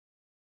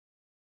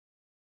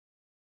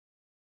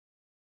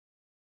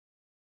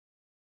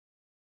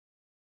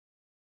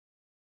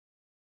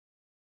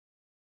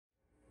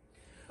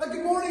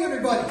Good morning,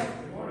 everybody.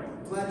 Good morning.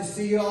 Glad to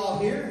see you all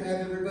here,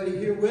 have everybody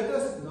here with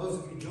us, and those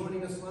of you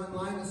joining us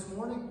online this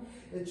morning.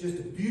 It's just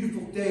a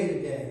beautiful day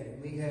today.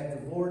 We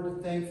have the Lord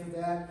to thank for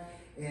that,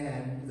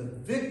 and the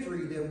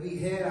victory that we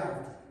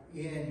have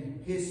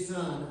in His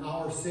Son,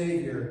 our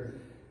Savior,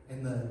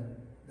 and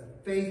the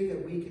faith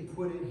that we can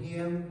put in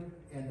Him,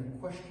 and the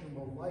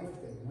questionable life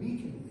that we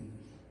can lead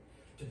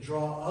to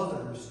draw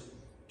others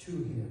to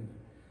Him.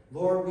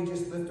 Lord, we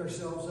just lift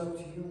ourselves up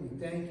to you. We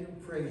thank you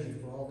and praise you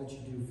for all that you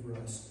do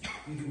for us.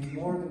 You do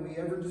more than we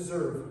ever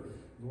deserve,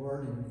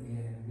 Lord,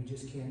 and we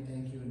just can't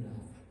thank you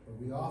enough.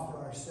 But we offer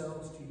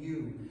ourselves to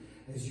you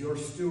as your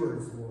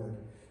stewards, Lord,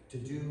 to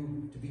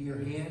be your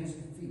hands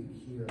and feet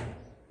here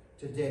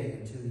today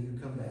until you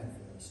come back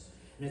for us.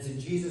 And it's in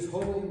Jesus'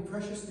 holy and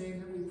precious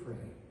name that we pray.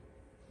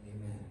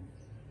 Amen.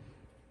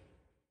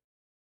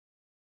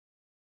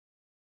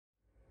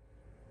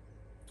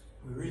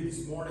 We read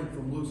this morning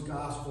from Luke's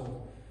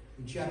Gospel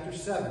in chapter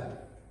 7.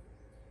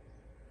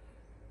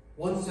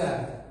 One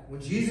Sabbath,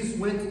 when Jesus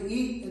went to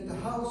eat in the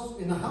house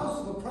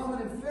of a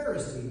prominent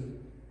Pharisee,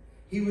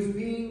 he was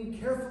being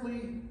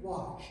carefully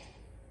watched.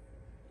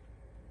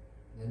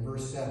 And then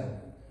verse 7.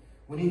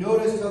 When he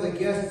noticed how the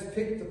guests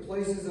picked the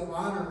places of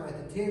honor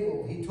at the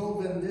table, he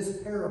told them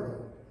this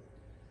parable.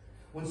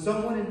 When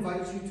someone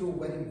invites you to a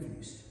wedding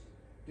feast,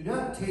 do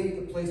not take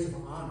the place of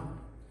honor,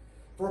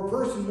 for a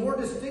person more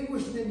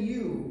distinguished than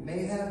you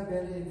may have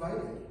been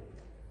invited.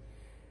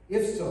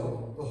 If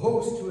so, the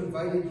host who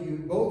invited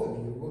you, both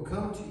of you, will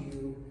come to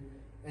you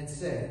and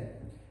say,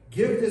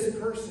 give this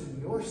person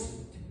your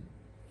seat.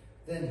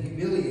 Then,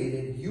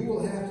 humiliated, you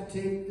will have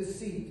to take the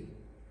seat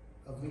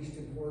of least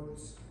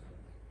importance.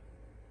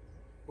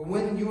 But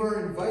when you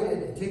are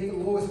invited, take the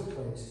lowest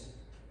place.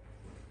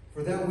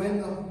 For that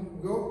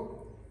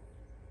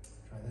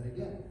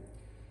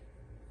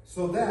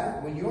So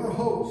that when your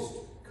host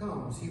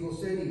comes, he will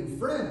say to you,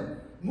 friend,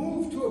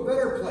 move to a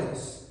better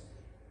place.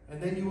 And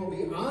then you will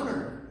be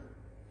honored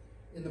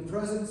in the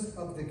presence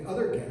of the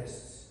other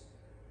guests.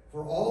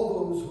 For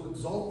all those who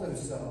exalt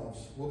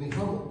themselves will be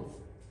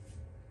humbled,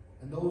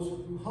 and those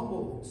who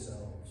humble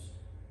themselves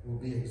will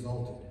be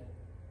exalted.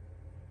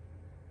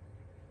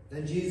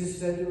 Then Jesus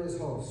said to his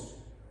host,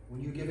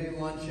 when you give a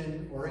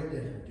luncheon or a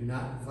dinner, do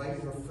not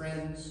invite your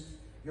friends,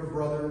 your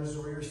brothers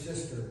or your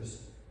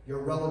sisters, your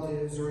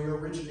relatives or your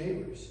rich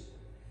neighbors.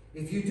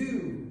 If you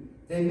do,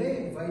 they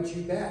may invite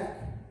you back,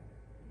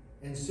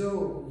 and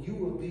so you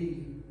will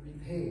be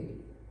repaid.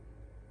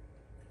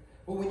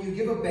 But when you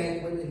give a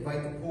banquet,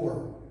 invite the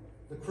poor,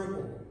 the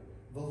crippled,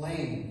 the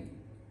lame,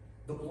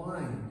 the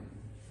blind,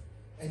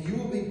 and you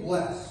will be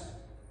blessed.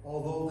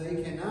 Although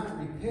they cannot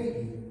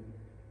repay you,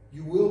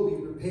 you will be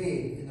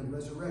repaid in the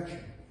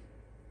resurrection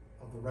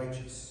of the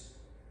righteous.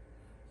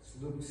 It's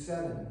Luke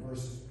 7,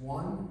 verses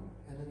 1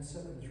 and then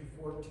 7 through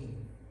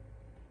 14.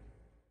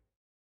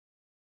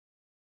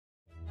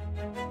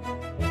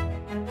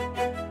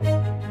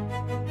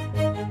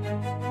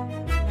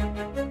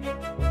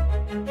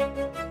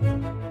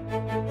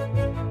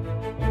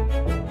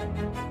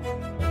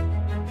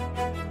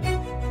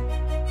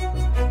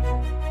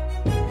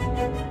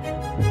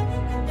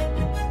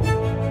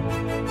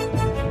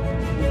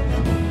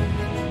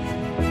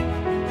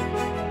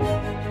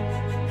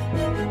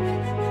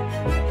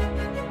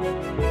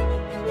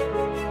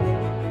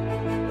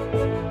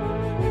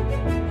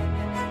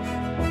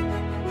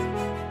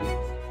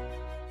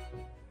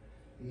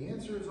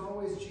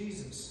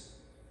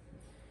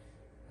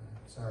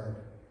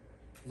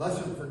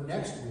 Lesson for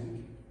next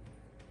week,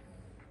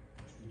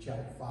 which will be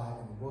chapter 5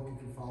 in the book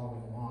if you're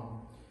following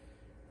along.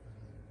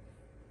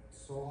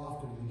 So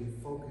often we get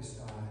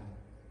focused on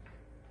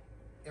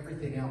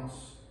everything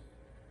else.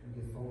 We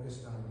get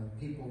focused on the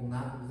people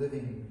not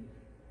living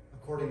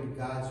according to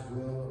God's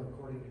will or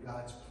according to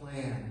God's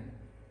plan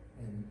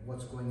and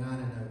what's going on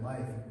in their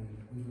life.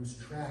 We lose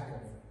track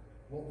of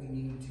what we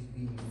need to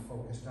be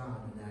focused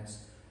on, and that's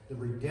the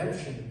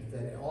redemption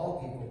that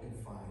all people can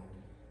find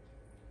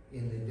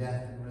in the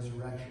death and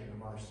resurrection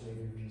of our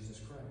Savior, Jesus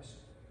Christ.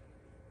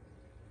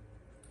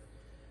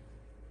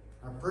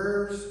 Our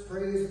prayers,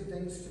 praise, and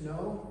things to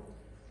know.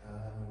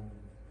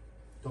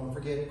 Don't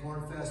forget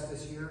Cornfest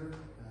this year,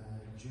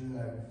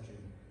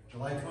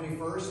 July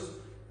 21st.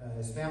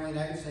 Is family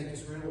night. St.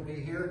 Gabriel will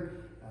be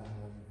here.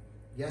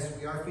 Yes,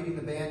 we are feeding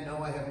the band.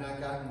 No, I have not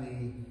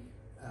gotten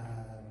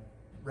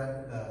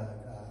the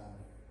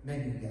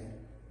menu yet.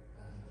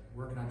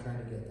 Working on trying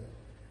to get that.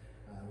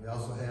 We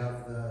also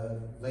have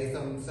the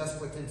Latham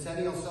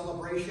Sesquicentennial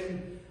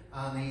celebration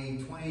on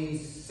the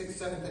 26th,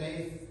 7th, and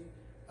 8th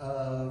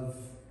of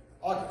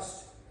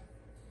August.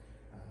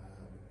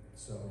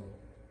 So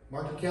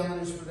mark your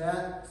calendars for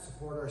that.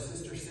 Support our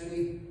sister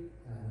city.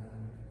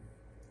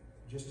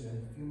 Just a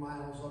few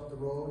miles up the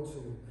road,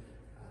 so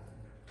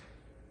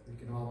we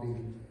can all be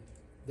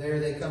there.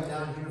 They come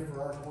down here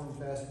for our Corn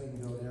Fest. We can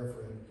go there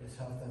for just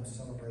help them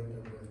celebrate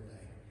their birthday.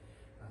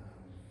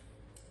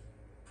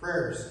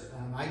 Prayers.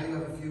 I do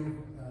have a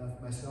few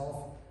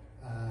myself.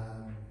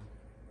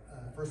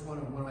 First one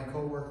of my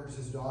co-workers,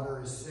 his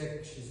daughter is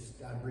sick. She's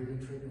on breathing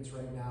treatments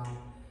right now.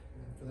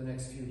 for the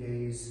next few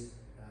days,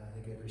 I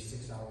think every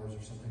 6 hours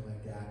or something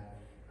like that.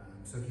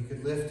 So if you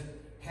could lift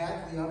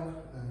Hadley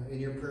up in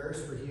your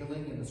prayers for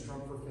healing and the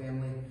Strumpfer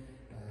family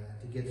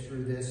to get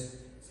through this.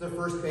 It's their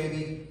first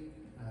baby,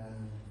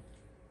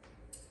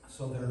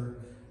 so they're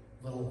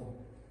a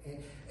little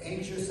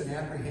anxious and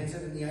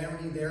apprehensive. And the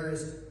irony there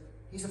is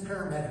he's a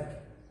paramedic,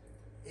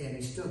 and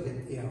he still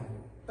gets,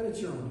 but it's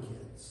your own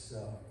kids.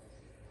 So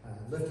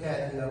lift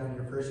Hadley up in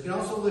your prayers. You can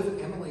also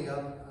lift Emily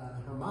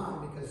up, her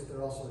mom, because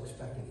they're also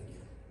expecting again.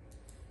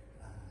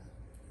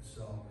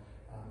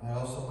 I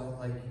also would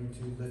like you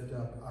to lift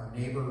up our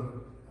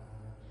neighbor,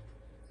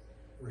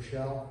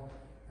 Rochelle,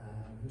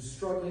 who's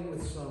struggling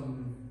with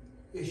some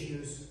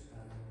issues.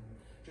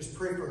 Just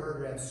pray for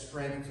her to have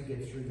strength to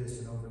get through this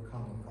and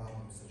overcome the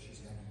problems that she's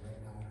having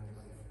right now in her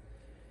life.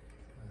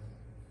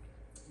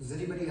 Does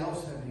anybody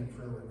else have any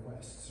prayer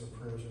requests or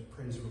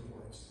praise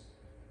reports?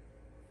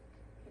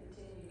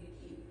 Continue to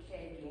keep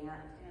Kay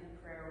Gant in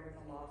prayer with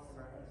the loss of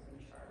her husband,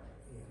 Charlie.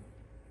 Yeah.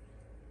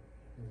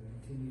 We'll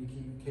continue to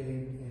keep Kay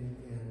in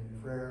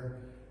prayer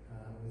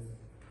with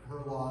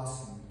her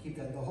loss, and keep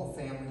the whole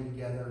family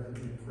together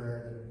in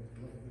prayer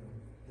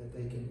that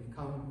they can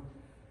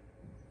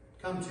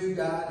come to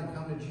God and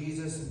come to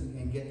Jesus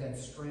and get that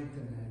strength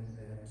and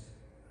that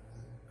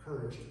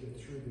courage to get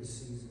through this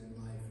season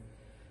in life.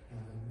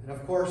 And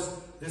of course,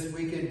 this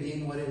weekend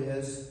being what it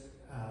is,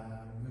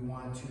 we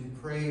want to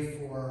pray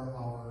for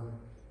our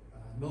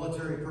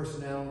military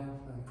personnel,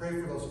 pray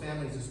for those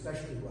families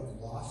especially who have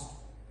lost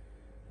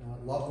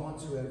loved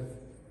ones, who have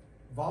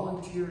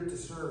volunteered to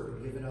serve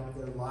and given up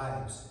their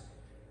lives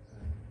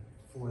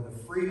for the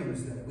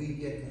freedoms that we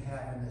get to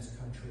have in this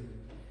country,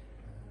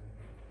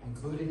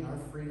 including our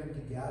freedom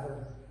to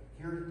gather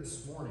here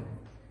this morning.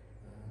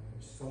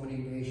 There's so many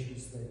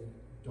nations that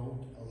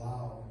don't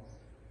allow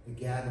the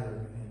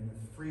gathering and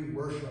the free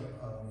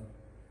worship of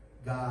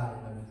God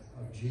and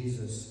of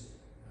Jesus.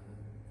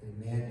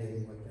 They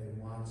mandate what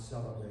they want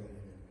celebrated.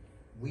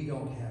 We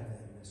don't have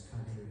that in this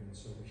country, and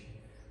so we should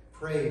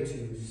pray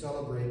to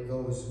celebrate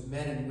those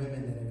men and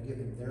women that have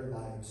given their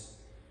lives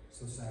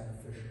so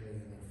sacrificially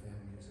and their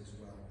families as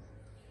well.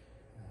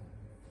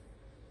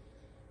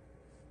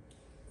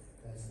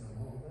 That's not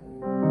all of that.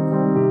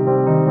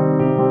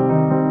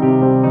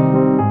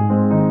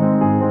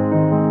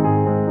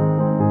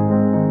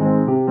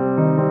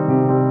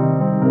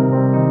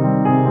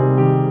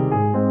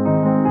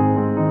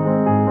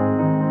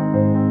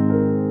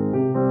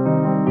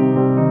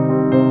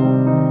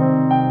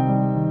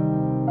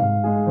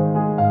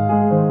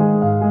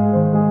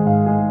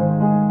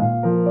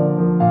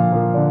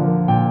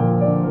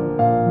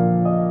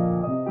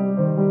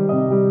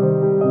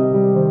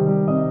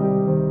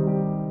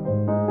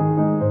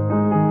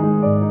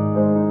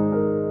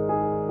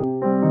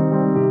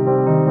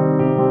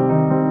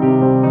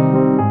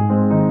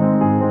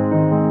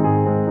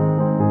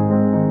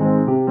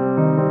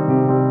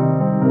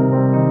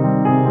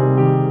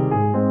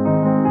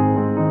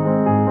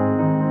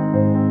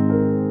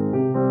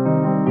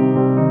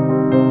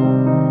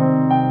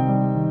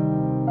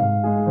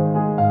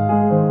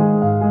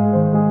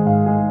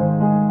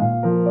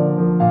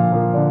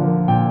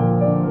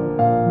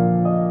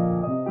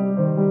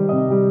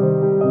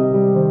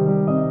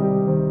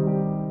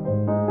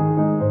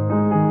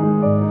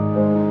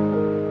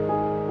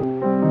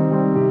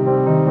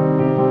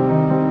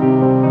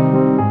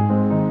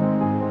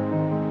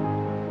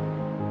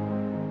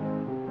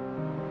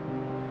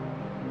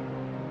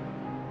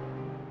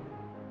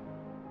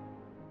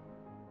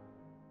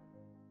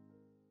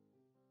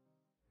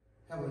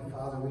 Heavenly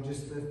Father, we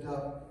just lift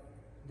up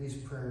these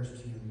prayers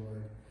to you,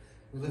 Lord.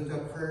 We lift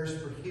up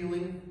prayers for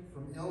healing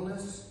from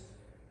illness,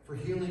 for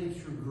healing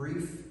through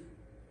grief,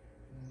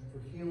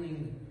 for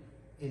healing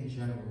in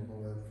general,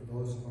 Lord,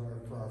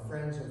 for our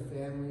friends, our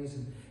families,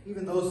 and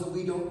even those that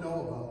we don't know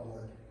about,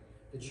 Lord,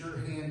 that your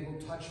hand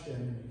will touch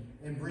them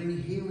and bring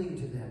healing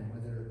to them,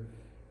 whether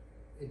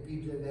it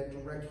be that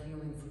direct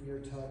healing from your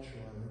touch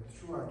or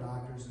through our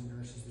doctors and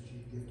nurses that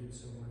you've gifted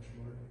so much,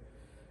 Lord.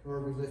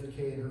 Lord, we lift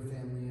Kay and her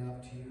family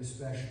up to you,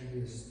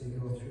 especially as they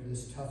go through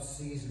this tough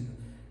season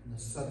and the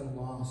sudden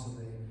loss of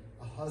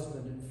a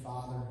husband and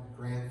father,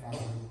 grandfather,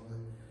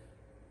 Lord.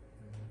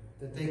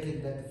 That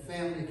the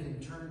family can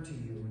turn to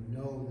you and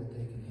know that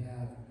they can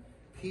have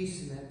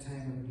peace in that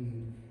time of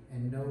need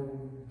and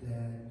know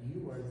that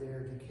you are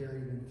there to carry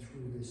them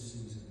through this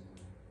season,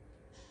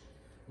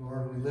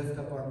 Lord. Lord, we lift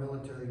up our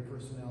military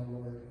personnel,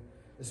 Lord,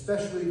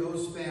 especially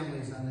those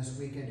families on this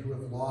weekend who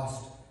have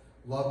lost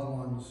loved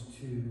ones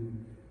to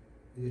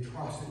the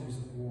atrocities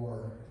of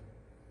war.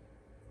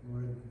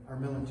 Lord, our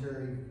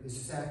military is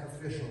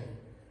sacrificial.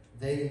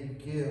 They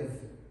give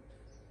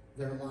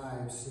their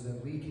lives so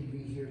that we can be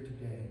here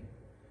today.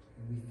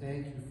 And we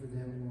thank you for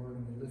them, Lord,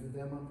 and we lift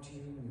them up to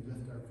you, and we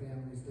lift their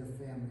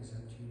families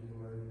up to you,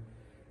 Lord,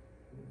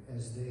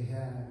 as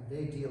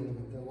they deal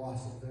with the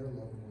loss of their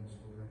loved ones,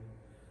 Lord.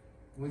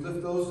 And we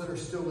lift those that are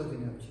still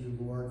living up to you,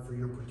 Lord, for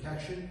your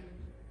protection,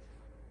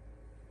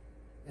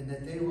 and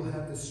that they will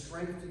have the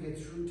strength to get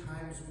through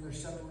times when they're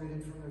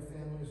separated from their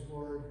families,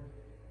 Lord,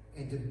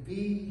 and to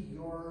be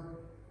your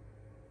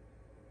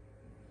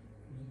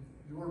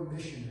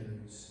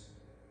missionaries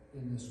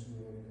in this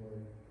world,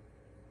 Lord.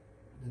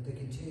 That they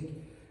can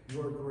take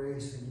your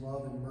grace and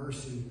love and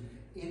mercy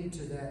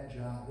into that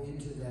job,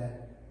 into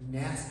that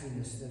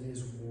nastiness that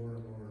is war,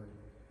 Lord,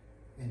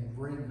 and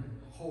bring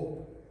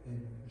hope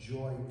and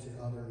joy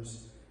to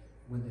others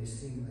when they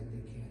seem like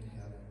they can't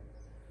have it.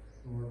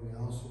 Lord, we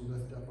also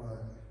lift up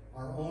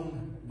our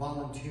own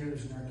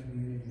volunteers in our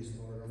communities,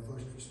 Lord, our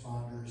first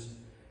responders,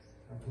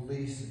 our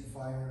police and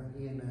fire,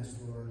 EMS,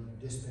 Lord, and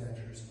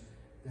dispatchers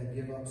that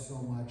give up so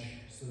much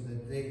so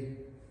that they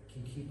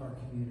can keep our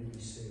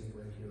communities safe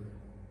right here at home.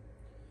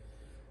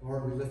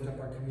 Lord, we lift up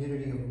our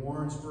community of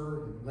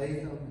Warrensburg and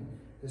Latham and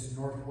this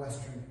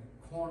northwestern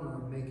corner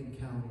of Macon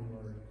County,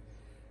 Lord,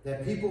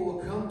 that people will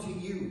come to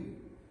you,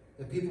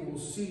 that people will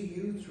see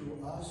you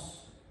through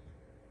us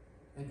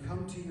and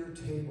come to your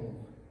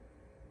table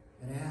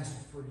and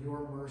ask for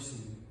your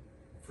mercy,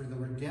 for the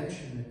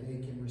redemption that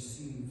they can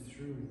receive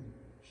through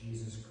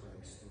Jesus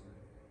Christ, Lord.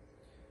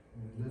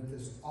 And we lift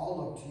this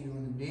all up to you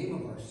in the name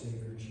of our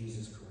Savior,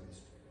 Jesus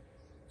Christ.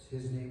 It's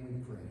his name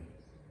we pray.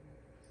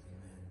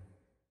 Amen.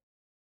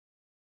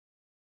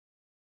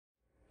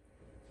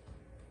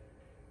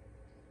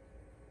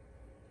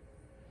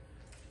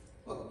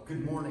 Well,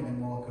 good morning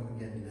and welcome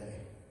again today.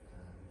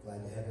 I'm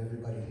glad to have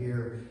everybody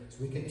here as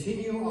we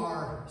continue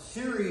our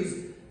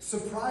series,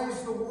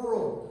 Surprise the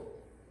World,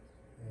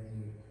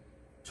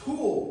 a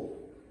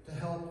tool to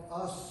help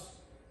us,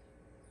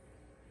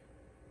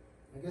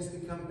 I guess,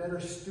 become better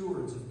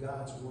stewards of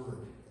God's Word,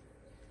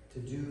 to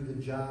do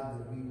the job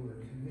that we were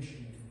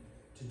commissioned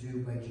to do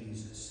by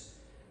Jesus.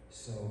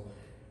 So,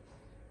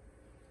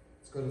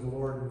 let's go to the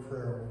Lord in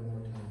prayer one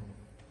more time.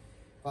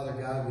 Father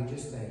God, we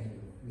just thank you.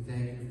 We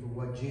thank you for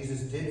what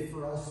Jesus did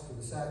for us, for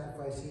the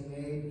sacrifice he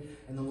made,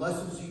 and the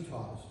lessons he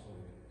taught us,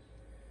 Lord.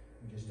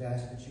 We just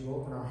ask that you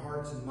open our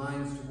hearts and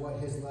minds to what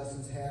his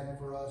lessons have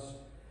for us,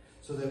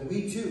 so that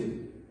we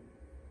too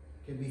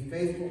can be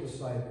faithful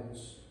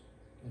disciples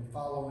and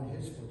follow in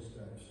his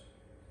footsteps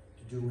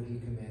to do what he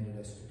commanded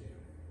us to do.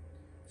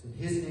 It's in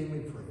his name we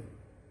pray.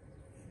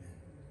 Amen.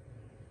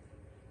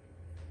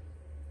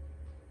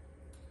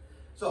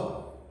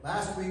 So,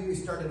 last week we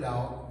started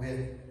out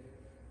with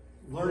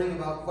learning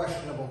about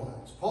questionable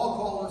lives. Paul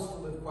called us to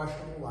live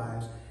questionable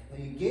lives,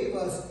 and he gave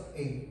us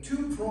a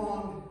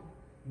two-pronged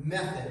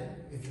method,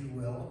 if you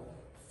will,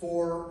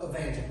 for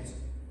evangelism,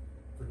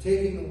 for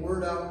taking the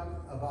word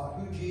out about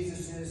who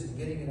Jesus is and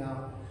getting it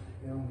out.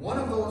 You know, one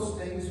of those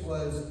things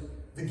was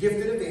the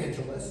gifted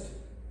evangelist,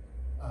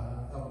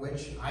 of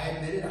which I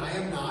admitted I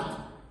am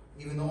not.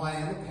 Even though I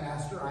am a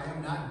pastor, I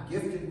am not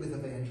gifted with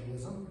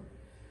evangelism.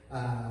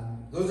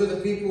 Those are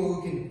the people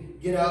who can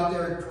get out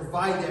there and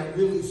provide that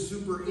really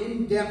super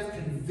in-depth,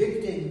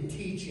 convicting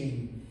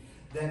teaching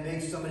that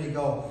makes somebody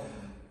go,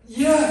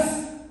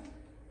 yes!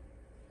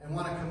 And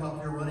want to come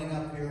up here, running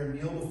up here and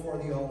kneel before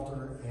the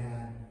altar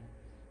and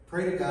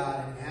pray to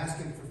God and ask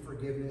him for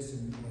forgiveness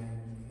and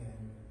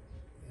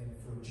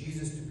for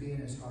Jesus to be in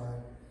his heart.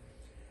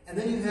 And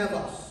then you have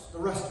us, the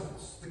rest of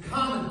us, the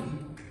common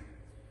people.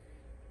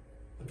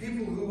 The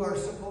people who are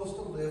supposed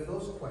to live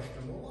those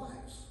questionable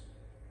lives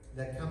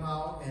that come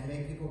out and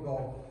make people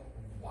go,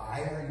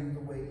 why are you the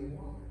way you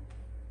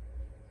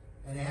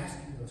are? And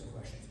asking those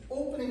questions.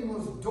 Opening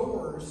those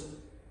doors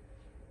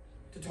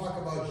to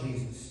talk about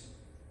Jesus.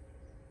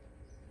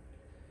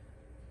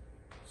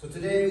 So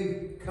today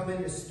we come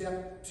into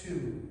step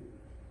 2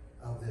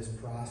 of this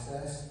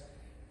process.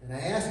 And I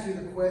ask you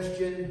the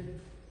question,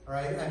 all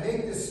right, I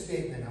make this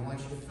statement. I want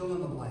you to fill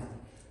in the blank.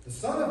 The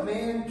Son of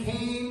Man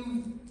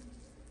came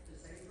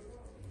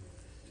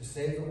to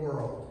save the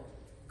world.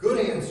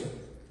 Good answer.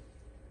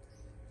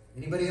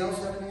 Anybody else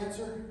have an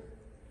answer?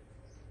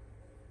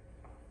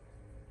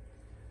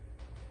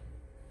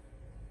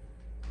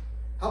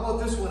 How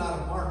about this one out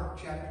of Mark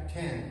chapter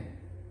 10?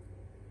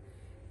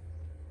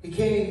 He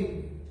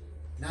came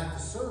not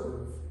to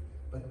serve,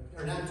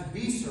 or not to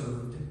be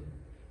served,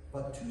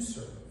 but to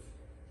serve.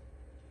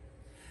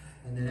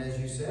 And then, as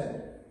you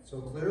said so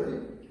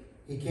clearly,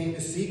 he came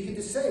to seek and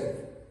to save.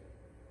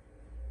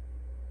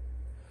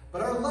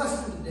 But our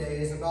lesson today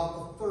is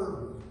about the third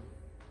one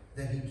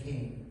that he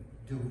came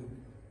doing.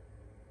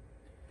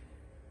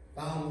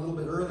 Found a little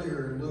bit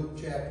earlier in Luke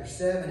chapter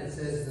 7, it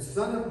says, the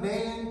Son of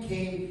Man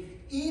came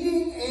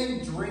eating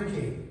and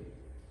drinking.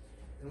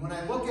 And when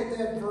I look at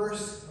that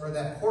verse, or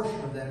that portion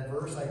of that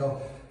verse, I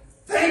go,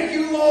 thank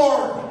you,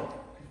 Lord!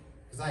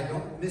 Because I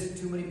don't miss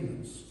too many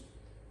meals.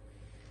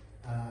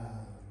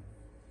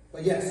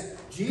 But yes,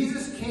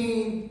 Jesus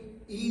came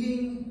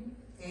eating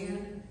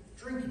and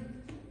drinking.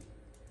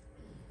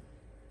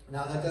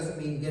 Now that doesn't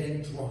mean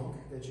getting drunk.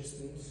 That just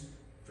means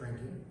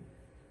drinking.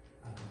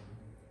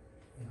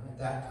 At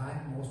that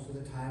time, most of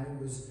the time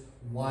it was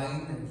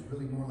wine, and it was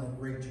really more like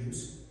grape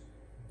juice.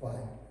 But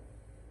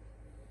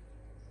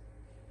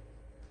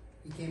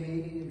he came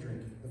eating and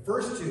drinking.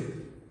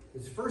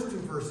 His first two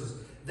verses,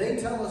 they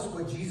tell us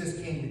what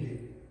Jesus came to do.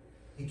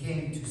 He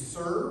came to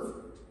serve,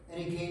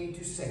 and he came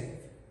to save.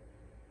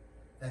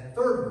 That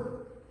third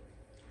one,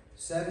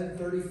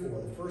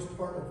 7:34. The first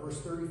part of verse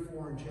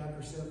 34 in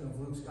chapter 7 of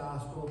Luke's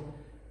Gospel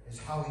is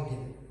how he did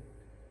it.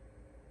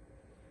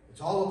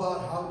 It's all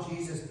about how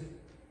Jesus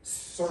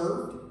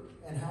served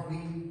and how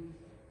he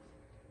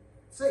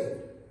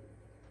saved.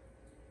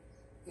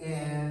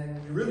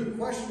 And you really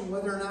question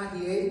whether or not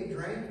he ate and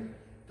drank.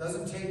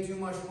 Doesn't take too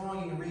much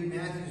long. You can read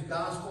Matthew's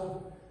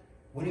Gospel.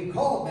 When he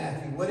called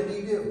Matthew, what did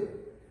he do?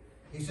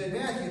 He said,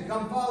 Matthew,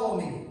 come follow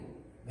me.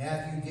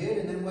 Matthew did,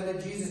 and then what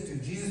did Jesus do?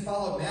 Jesus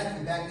followed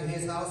Matthew back to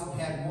his house and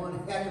had one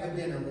heck of a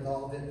dinner with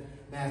all of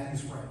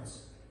Matthew's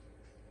friends.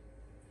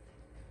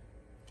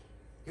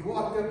 He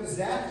walked up to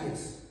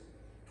Zacchaeus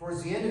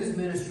towards the end of his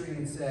ministry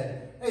and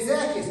said, hey,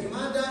 Zacchaeus, come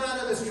on down out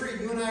of the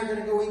street. You and I are going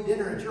to go eat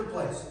dinner at your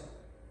place.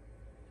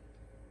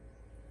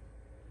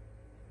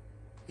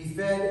 He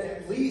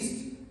fed at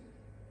least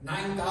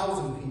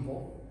 9,000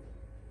 people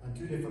on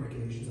two different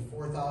occasions, a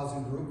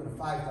 4,000 group and a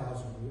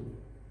 5,000 group,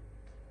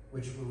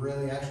 which were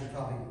really actually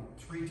probably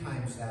 3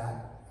 times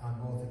that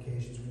on both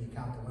occasions when you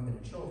count the women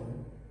and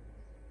children.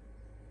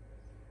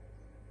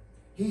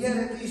 He had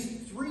at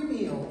least 3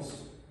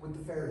 meals with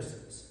the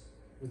Pharisees,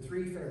 with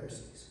 3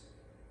 Pharisees.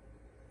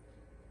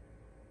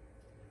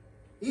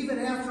 Even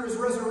after his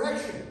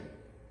resurrection,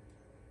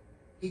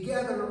 he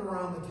gathered them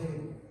around the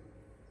table.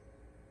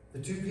 The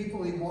 2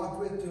 people he walked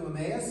with to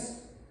Emmaus,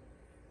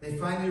 they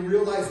finally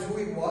realized who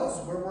he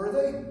was. Where were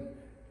they?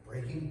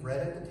 Breaking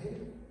bread at the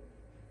table.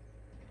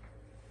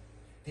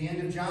 The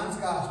end of John's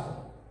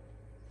Gospel.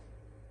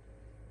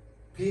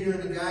 Peter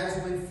and the guys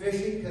went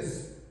fishing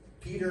because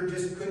Peter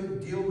just couldn't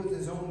deal with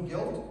his own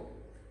guilt.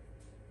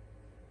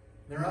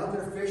 They're out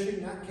there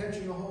fishing, not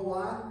catching a whole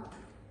lot.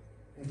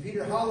 And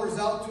Peter hollers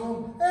out to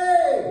him,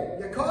 hey,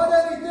 you caught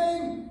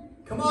anything?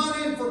 Come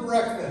on in for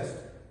breakfast.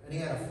 And he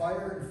had a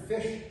fire and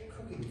fish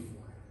cooking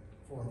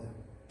for them.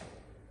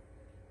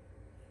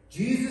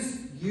 Jesus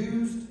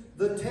used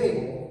the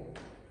table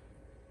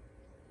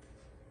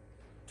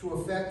to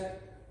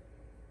affect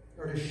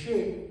or to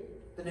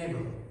shape the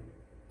neighborhood,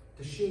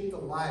 to shape the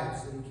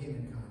lives that he came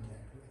in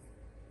contact with.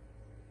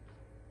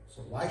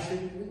 So why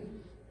shouldn't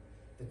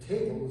we? The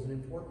table was an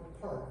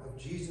important part of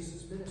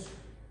Jesus' ministry.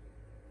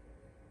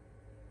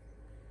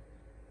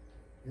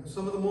 You know,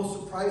 some of the most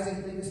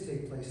surprising things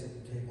take place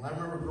at the table. I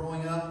remember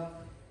growing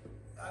up,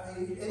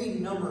 any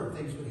number of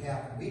things would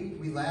happen.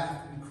 We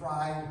laughed, we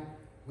cried,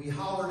 we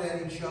hollered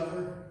at each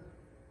other.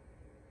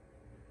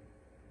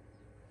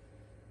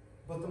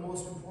 But the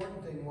most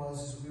important thing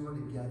was we were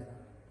together.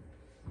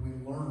 We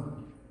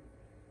learned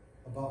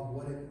about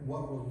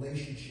what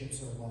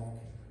relationships are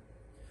like.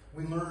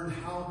 We learned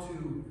how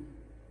to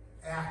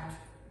act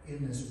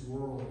in this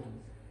world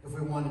if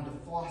we wanted to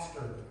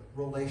foster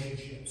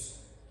relationships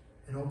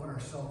and open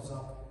ourselves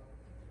up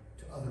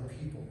to other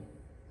people,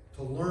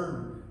 to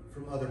learn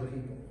from other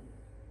people.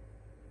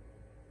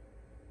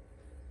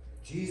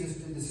 Jesus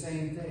did the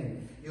same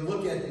thing. You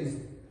look at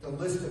the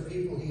list of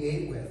people he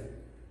ate with.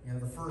 You know,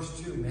 the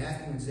first 2,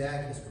 Matthew and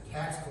Zacchaeus, were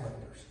tax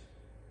collectors.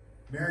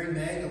 Mary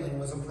Magdalene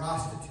was a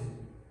prostitute.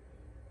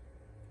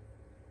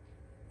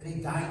 And he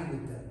dined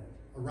with them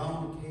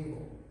around the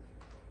table.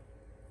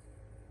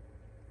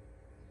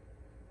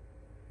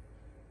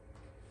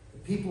 The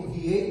people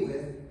he ate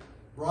with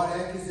brought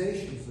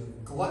accusations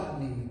of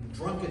gluttony and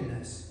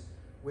drunkenness,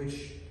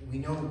 which we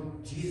know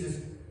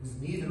Jesus was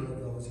neither of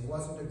those. He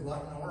wasn't a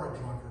glutton or a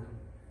drunkard.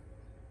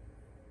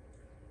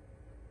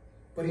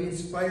 But he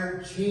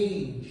inspired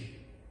change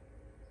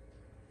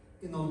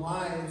in the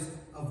lives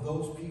of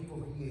those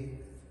people he ate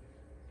with.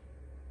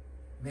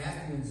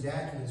 Matthew and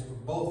Zacchaeus were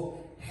both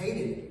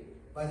hated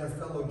by their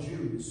fellow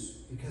Jews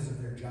because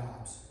of their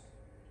jobs.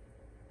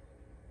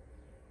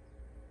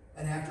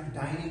 And after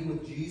dining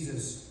with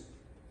Jesus,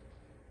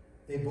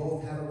 they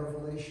both had a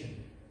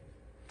revelation.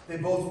 They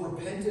both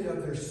repented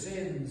of their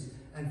sins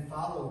and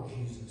followed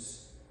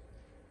Jesus.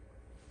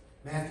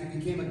 Matthew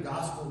became a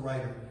gospel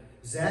writer.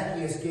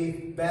 Zacchaeus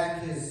gave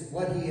back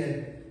what he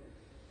had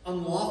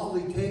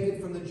unlawfully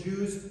taken from the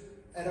Jews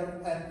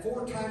at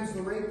 4 times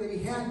the rate that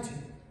he had to.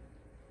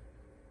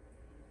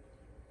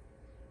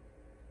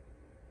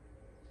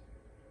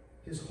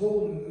 His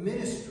whole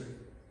ministry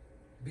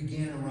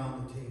began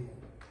around the table.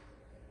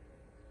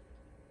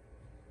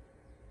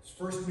 His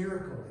first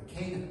miracle at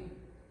Cana,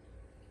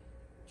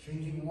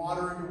 changing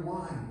water into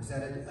wine, was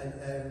at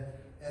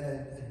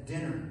a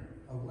dinner,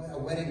 a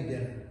wedding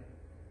dinner.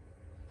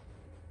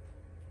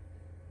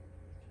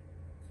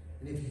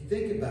 And if you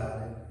think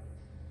about it,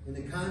 in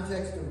the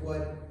context of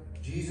what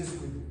Jesus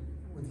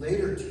would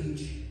later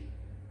teach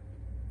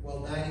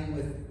while dining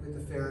with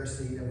the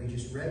Pharisee that we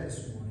just read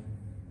this morning,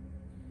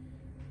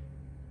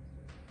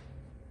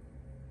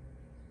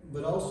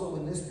 but also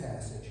in this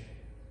passage,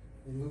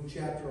 in Luke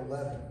chapter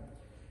 11, it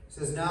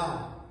says,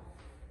 now,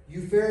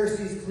 you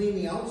Pharisees clean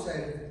the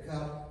outside of the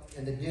cup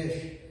and the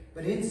dish,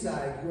 but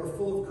inside you are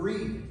full of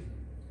greed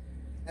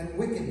and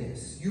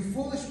wickedness. You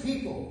foolish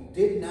people,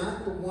 did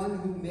not the one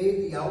who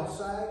made the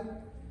outside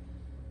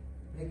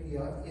make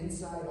the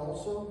inside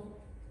also?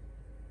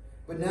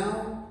 But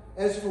now,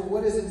 as for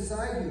what is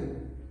inside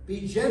you,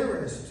 be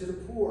generous to the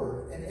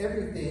poor, and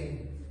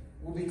everything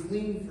will be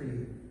clean for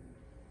you.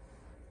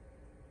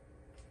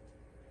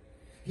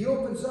 He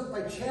opens up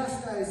by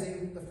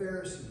chastising the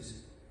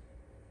Pharisees,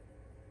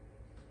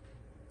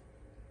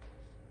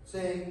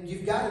 saying,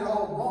 you've got it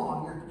all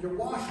wrong. You're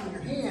washing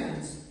your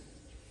hands,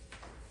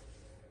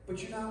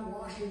 but you're not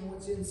washing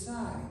what's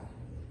inside.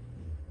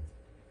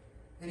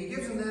 And he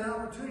gives them that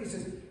opportunity. He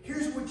says,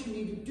 here's what you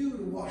need to do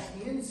to wash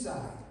the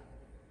inside.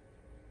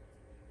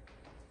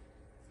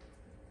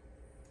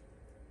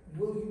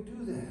 Will you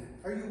do that?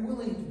 Are you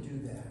willing to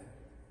do that?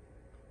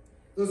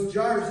 Those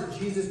jars that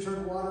Jesus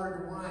turned water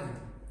into wine.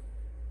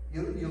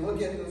 You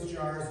look at those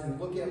jars and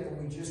you look at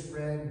what we just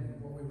read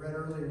and what we read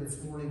earlier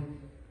this morning.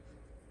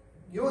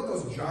 You know what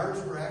those jars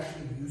were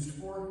actually used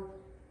for?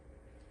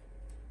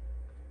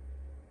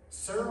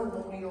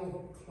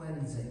 Ceremonial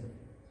cleansing.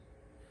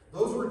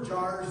 Those were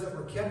jars that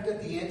were kept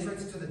at the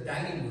entrance to the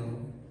dining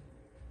room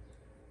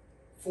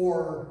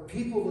for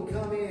people to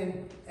come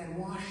in and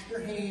wash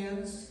their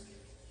hands,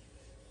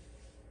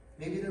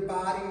 maybe their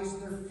bodies,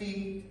 their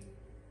feet.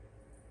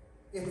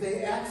 If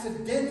they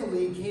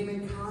accidentally came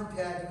in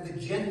contact with a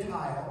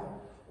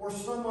Gentile or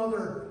some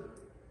other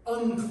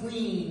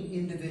unclean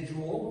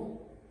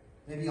individual,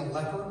 maybe a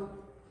leper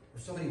or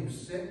somebody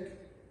who's sick,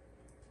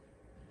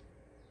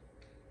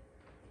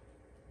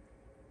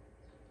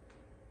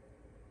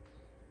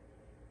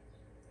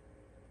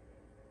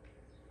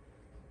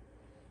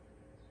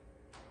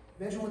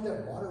 imagine what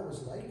that water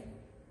was like.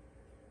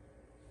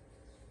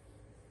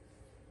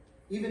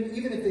 Even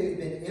if they had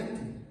been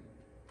empty,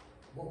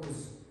 what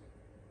was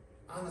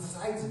on the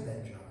sides of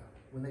that jar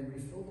when they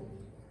refilled them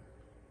with water?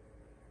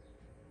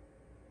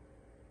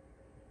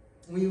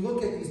 When you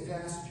look at these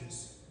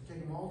passages, you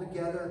take them all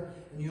together,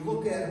 and you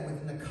look at them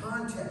within the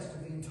context of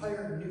the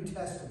entire New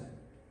Testament,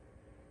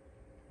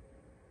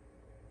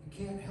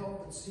 you can't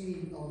help but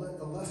see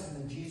the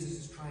lesson that Jesus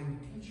is trying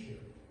to teach here.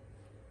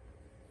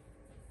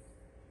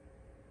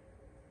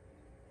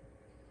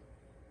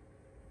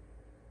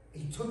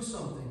 He took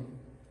something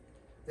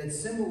that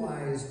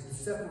symbolized the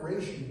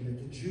separation that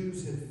the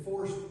Jews had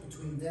forced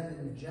between them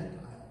and the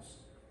Gentiles.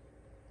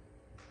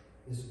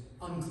 This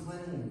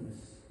uncleanliness.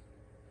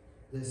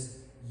 This,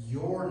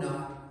 you're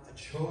not a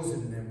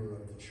chosen member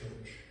of the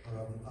church or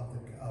of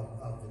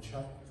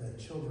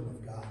the children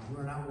of God. You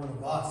are not one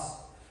of us.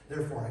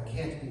 Therefore, I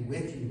can't be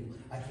with you.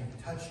 I can't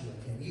touch you.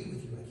 I can't eat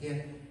with you. I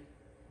can't.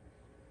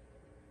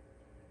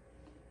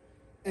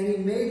 And he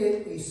made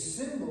it a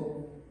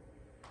symbol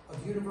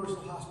of universal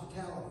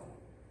hospitality.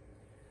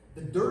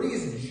 The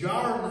dirtiest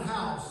jar in the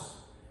house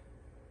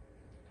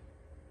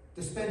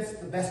dispensed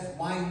the best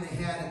wine they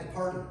had at the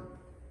party.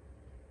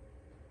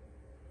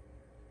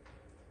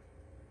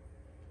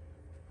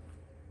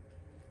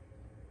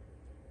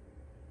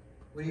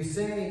 What he's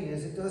saying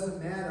is it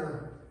doesn't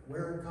matter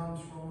where it comes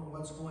from or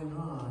what's going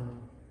on.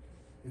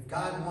 If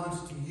God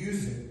wants to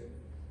use it,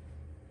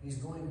 he's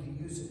going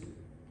to use it.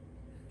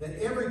 That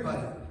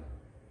everybody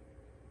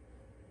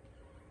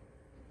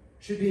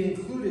should be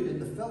included in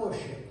the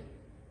fellowship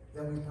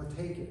that we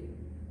partake in.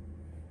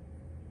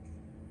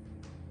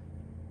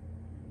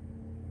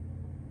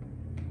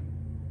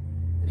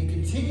 And he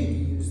continued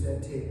to use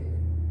that table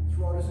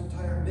throughout his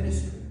entire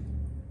ministry.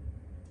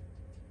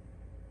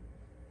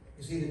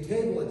 You see, the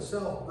table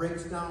itself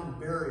breaks down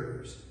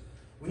barriers.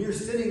 When you're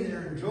sitting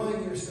there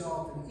enjoying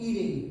yourself and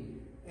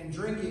eating and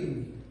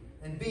drinking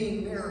and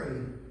being merry,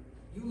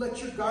 you let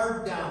your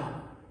guard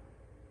down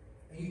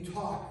and you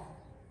talk.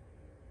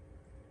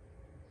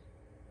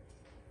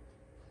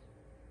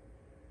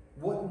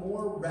 What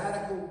more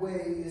radical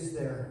way is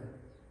there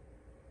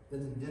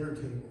than the dinner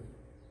table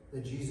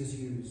that Jesus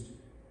used?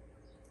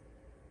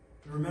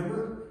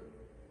 Remember,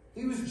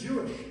 he was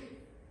Jewish.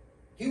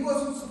 He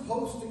wasn't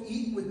supposed to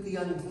eat with the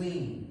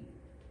unclean.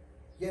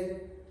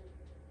 Yet,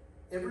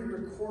 every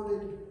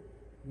recorded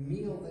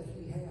meal that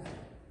he had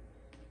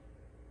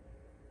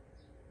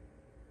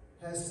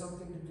has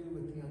something to do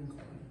with the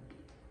unclean.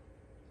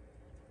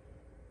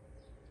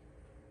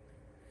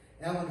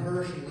 Alan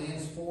Hirsch and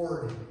Lance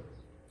Ford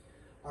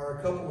are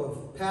a couple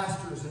of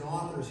pastors and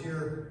authors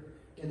here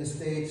in the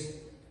States,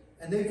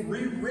 and they've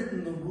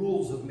rewritten the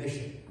rules of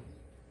mission.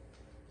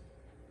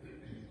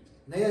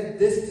 And they had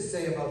this to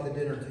say about the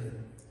dinner table.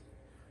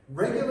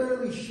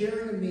 Regularly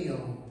sharing a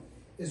meal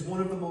is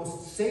one of the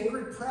most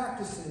sacred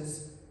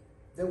practices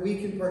that we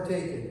can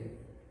partake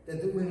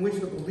in which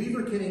the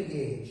believer can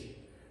engage.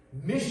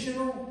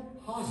 Missional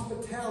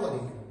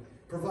hospitality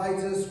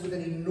provides us with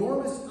an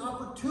enormous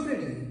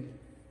opportunity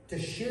to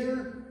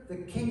share the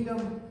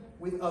kingdom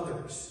with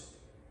others.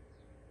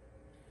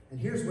 And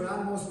here's what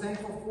I'm most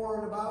thankful for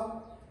and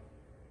about.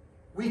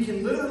 We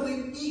can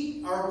literally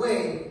eat our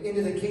way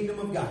into the kingdom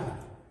of God.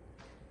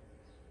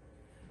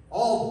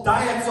 All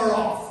diets are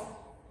off.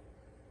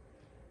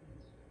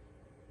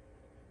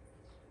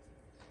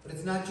 But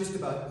it's not just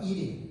about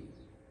eating.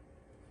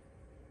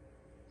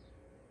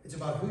 It's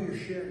about who you're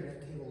sharing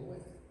that table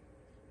with.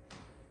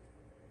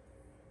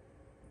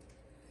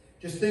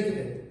 Just think of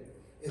it.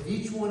 If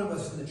each one of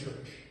us in the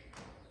church,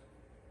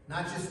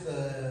 not just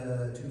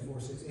the 2,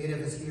 4, 6, 8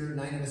 of us here,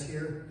 9 of us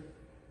here,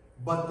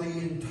 but the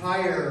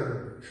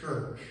entire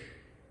church.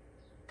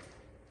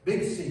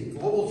 Big C,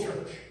 global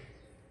church.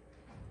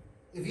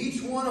 If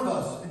each one of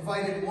us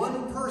invited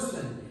one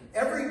person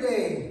every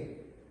day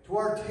to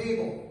our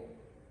table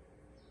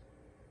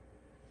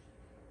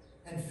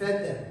and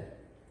fed them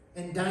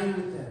and dined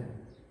with them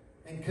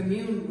and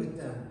communed with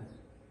them,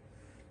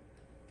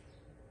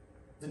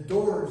 the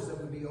doors that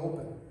would be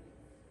open,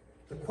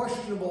 the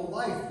questionable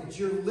life that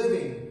you're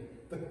living,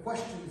 the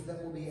questions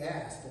that will be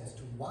asked as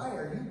to why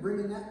are you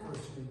bringing that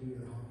person into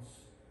your house?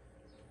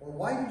 Or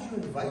why did you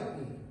invite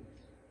me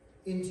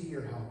into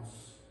your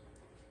house?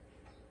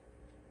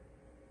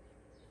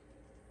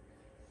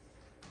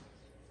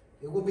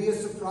 It will be a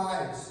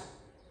surprise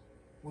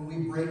when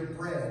we break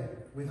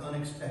bread with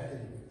unexpected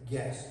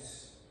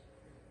guests.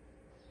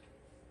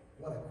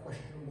 What a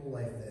questionable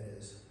life that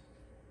is.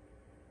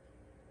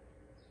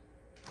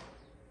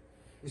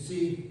 You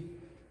see,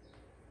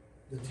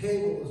 the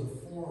table is a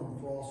forum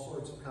for all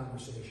sorts of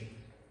conversation.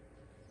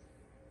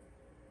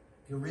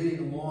 If you're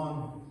reading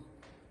along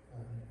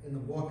in the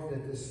book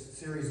that this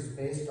series is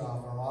based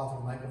off, our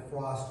author, Michael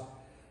Frost,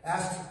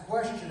 asks a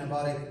question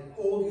about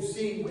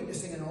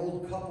witnessing an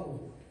old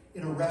couple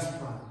in a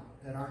restaurant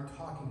that aren't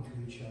talking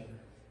to each other.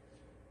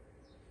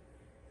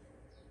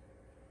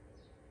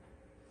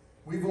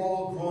 We've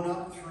all grown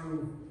up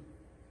through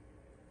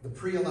the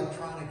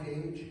pre-electronic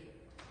age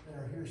that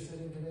are here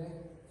sitting today.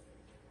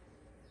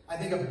 I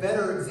think a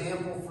better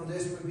example for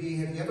this would be,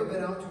 have you ever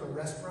been out to a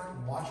restaurant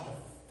and watched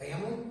a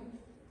family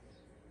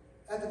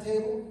at the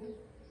table?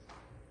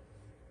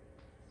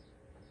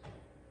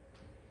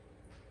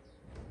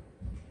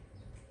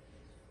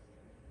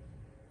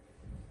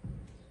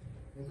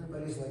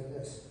 Everybody's like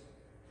this.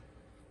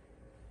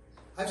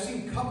 I've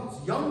seen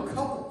couples, young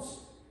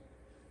couples.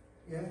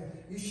 Yeah,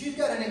 she's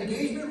got an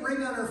engagement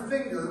ring on her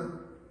finger,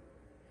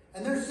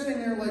 and they're sitting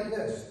there like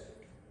this.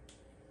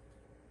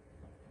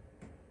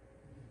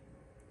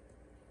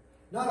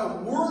 Not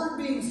a word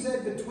being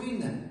said between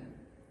them.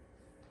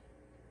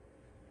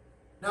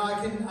 Now,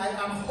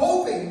 I'm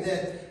hoping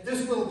that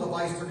this little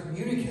device they're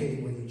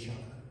communicating with each other.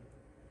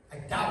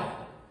 I doubt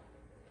it.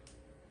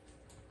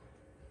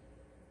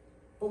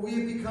 But we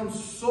have become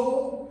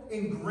so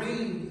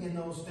ingrained in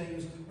those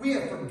things, we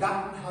have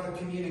forgotten how to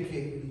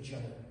communicate with each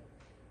other.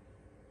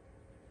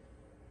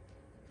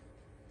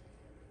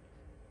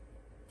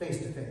 Face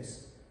to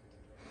face.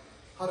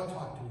 How to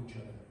talk to each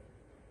other.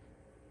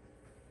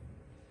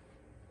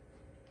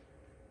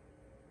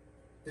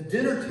 The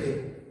dinner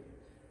table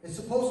is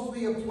supposed to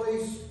be a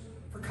place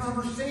for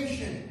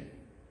conversation,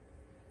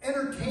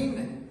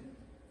 entertainment,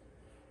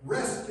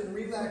 rest and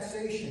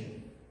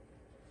relaxation.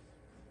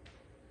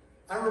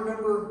 I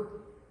remember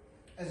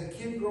as a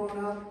kid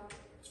growing up,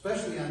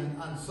 especially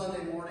on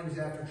Sunday mornings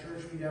after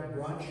church, we'd have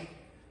brunch.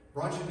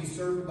 Brunch would be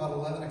served about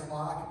 11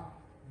 o'clock.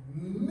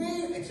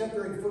 Maybe, except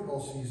during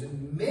football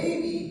season,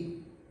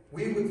 maybe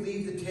we would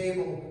leave the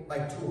table by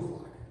 2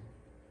 o'clock.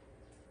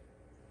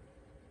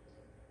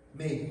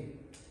 Maybe.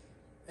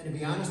 And to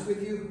be honest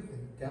with you,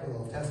 and Deborah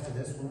will attest to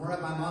this, when we're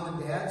at my mom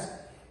and dad's,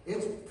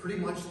 it's pretty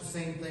much the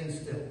same thing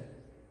still.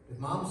 If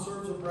mom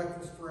serves a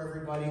breakfast for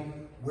everybody,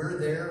 we're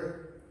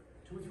there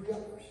 2 or 3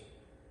 hours.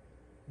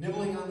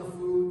 Nibbling on the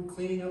food,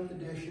 cleaning up the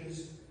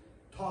dishes,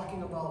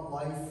 talking about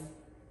life.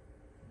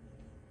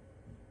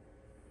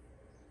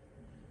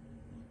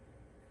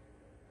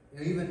 You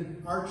know,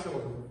 even our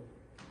children,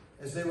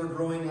 as they were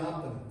growing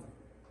up and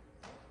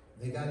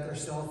they got their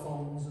cell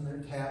phones and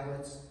their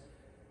tablets,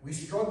 we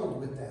struggled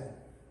with that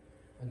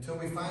until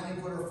we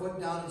finally put our foot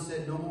down and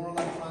said, no more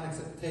electronics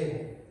at the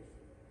table.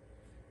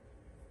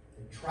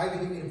 They tried to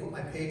get me to put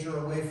my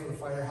pager away for the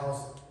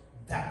firehouse.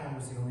 That one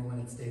was the only one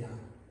that stayed on.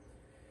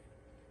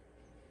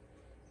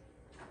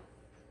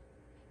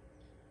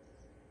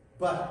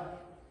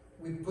 But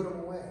we put them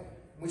away.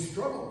 We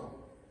struggled.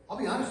 I'll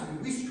be honest with you,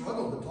 we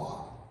struggled to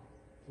talk.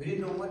 We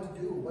didn't know what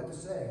to do, what to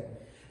say.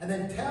 And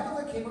then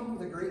Tabitha came up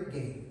with a great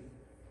game.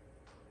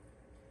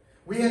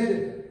 We had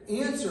to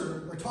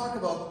answer or talk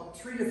about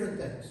 3 different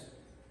things.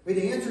 We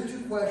had to answer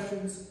 2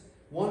 questions.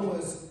 One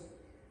was,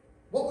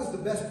 what was the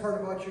best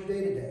part about your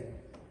day today?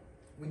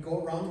 We'd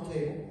go around the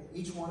table.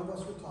 Each one of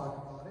us would talk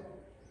about it.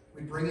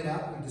 We'd bring it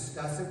up. We'd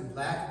discuss it. We'd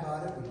laugh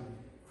about it. We'd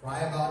cry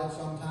about it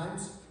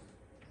sometimes.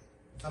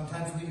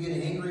 Sometimes we'd get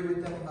angry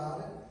with them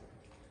about it.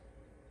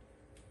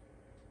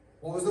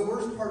 What was the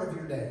worst part of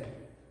your day?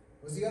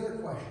 Was the other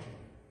question.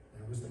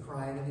 There was the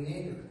crying and the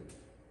anger.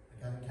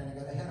 I kind of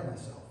got ahead of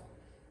myself.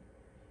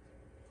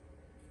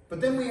 But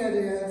then we had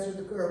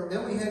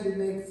to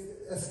make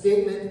a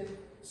statement,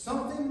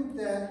 something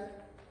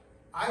that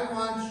I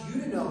want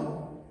you to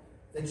know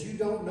that you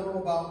don't know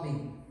about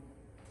me.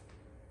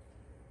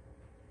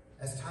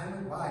 As time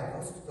went by,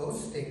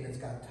 those statements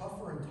got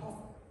tougher and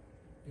tougher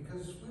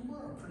because we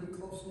were a pretty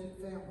close-knit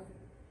family.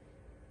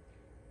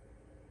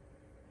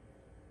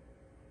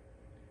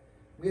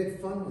 We had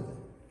fun with it.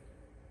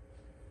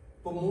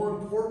 But more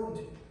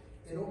important,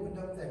 it opened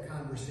up that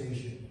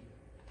conversation.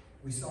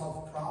 We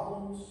solved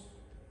problems.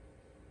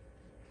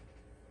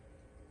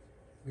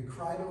 We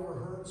cried over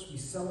hurts. We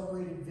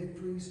celebrated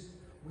victories.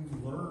 we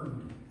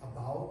learned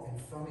about and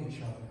from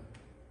each other.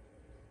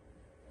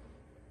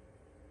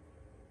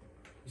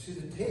 You see,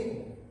 the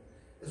table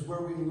is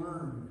where we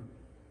learn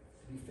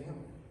to be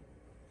family,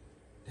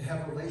 to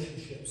have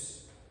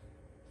relationships,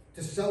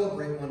 to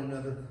celebrate one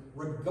another,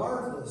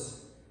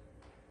 regardless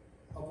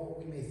of what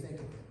we may think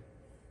of it.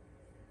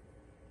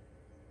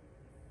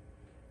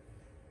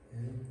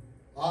 And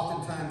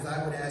oftentimes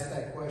I would ask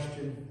that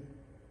question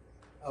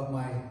of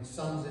my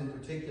sons in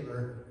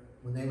particular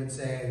when they would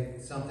say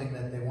something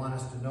that they want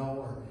us to know,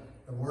 or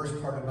the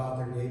worst part about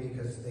their day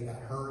because they got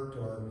hurt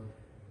or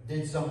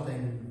did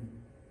something,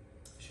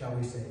 shall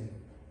we say,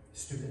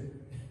 stupid.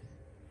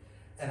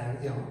 And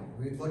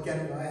we'd look at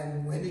it,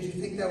 and when did you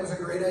think that was a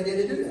great idea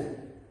to do that?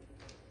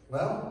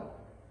 Well,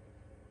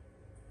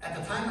 at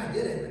the time I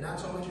did it, but not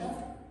so much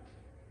after.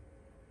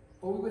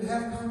 But we would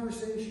have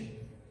conversation.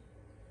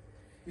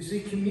 You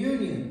see,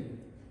 communion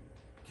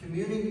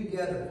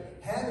together,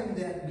 having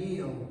that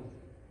meal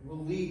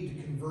will lead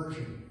to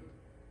conversion.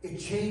 It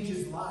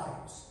changes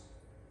lives.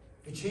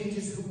 It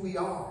changes who we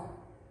are.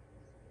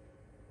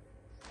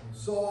 And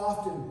so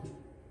often,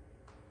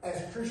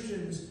 as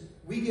Christians,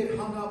 we get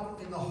hung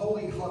up in the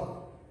holy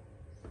huddle.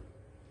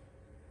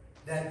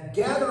 That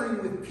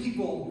gathering with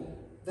people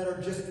that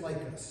are just like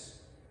us.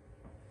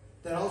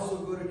 That also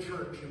go to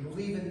church and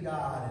believe in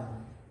God.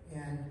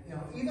 And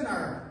even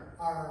our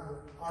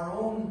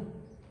own,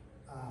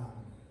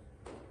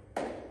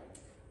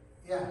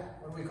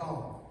 what do we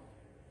call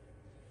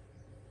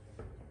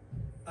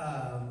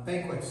them?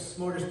 Banquets,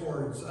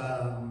 smorgasbords,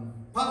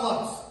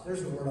 potlucks.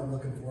 There's the word I'm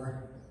looking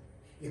for.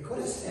 You could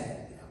have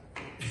said it.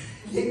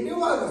 You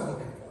knew I was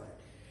looking for it.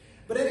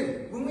 But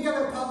anyway, when we have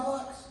our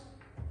potlucks,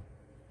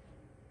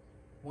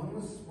 when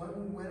was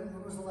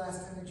the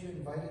last time that you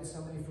invited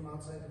somebody from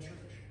outside the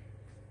church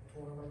to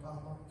one of our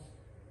potlucks?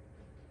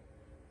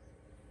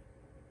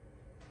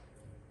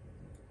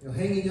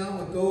 Hanging out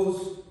with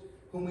those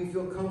whom we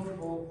feel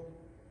comfortable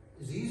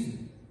is easy.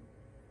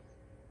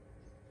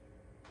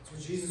 That's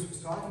what Jesus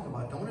was talking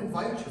about. Don't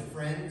invite your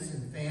friends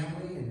and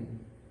family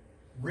and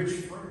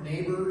rich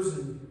neighbors.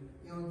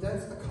 And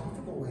that's the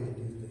comfortable way to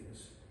do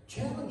things.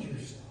 Challenge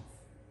yourself.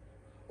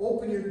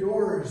 Open your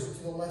doors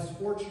to the less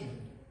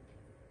fortunate.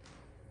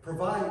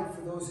 Provide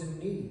for those in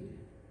need.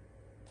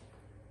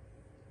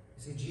 You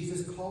see,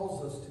 Jesus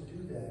calls us to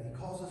do that. He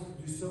calls us to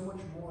do so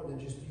much more than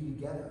just be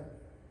together.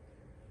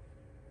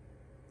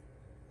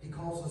 He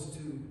calls us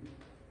to,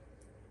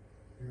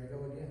 here I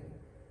go again.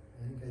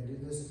 I think I do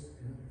this.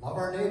 Love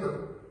our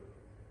neighbor.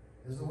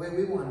 This is the way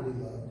we want to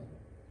be loved.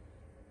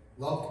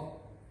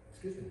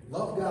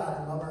 Love God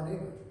and love our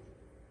neighbor.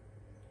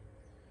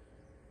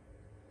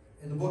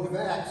 In the book of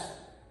Acts,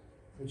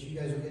 which you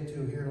guys will get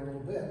to here in a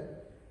little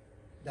bit,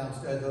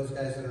 downstairs, those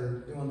guys that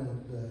are doing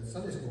the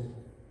Sunday school,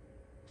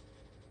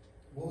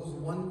 what was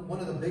one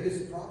of the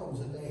biggest problems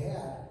that they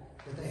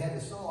had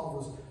to solve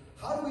was,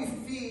 how do we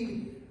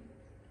feed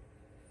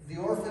the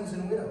orphans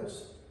and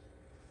widows?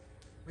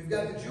 We've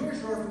got the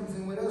Jewish orphans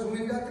and widows, and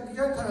we've got the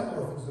Gentile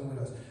orphans and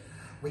widows.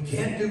 We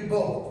can't do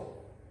both.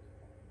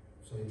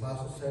 So the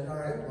apostles said, all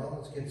right, well,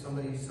 let's get some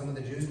of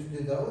the Jews to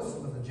do those,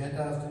 some of the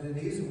Gentiles to do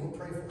these, and we'll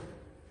pray for them.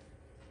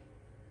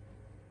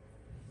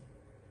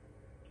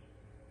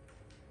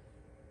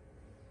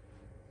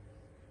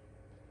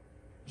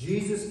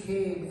 Jesus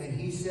came and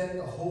he set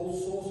the whole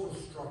social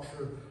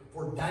structure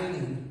for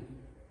dining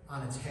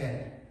on its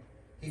head.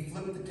 He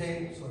flipped the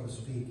table, so to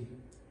speak.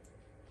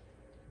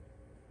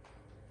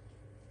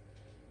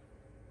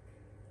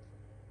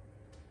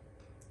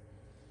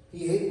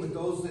 He ate with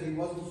those that he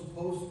wasn't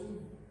supposed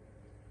to.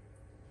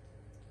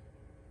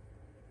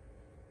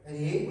 And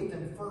he ate with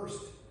them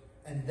first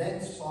and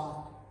then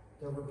sought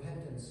their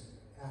repentance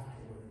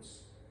afterwards.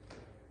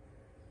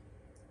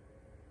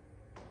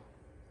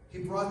 He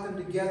brought them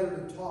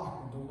together to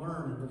talk and to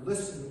learn and to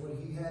listen to what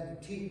he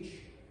had to teach.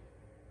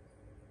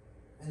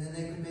 And then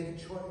they could make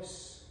a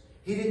choice.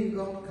 He didn't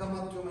come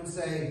up to them and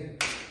say,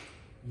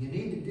 you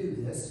need to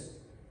do this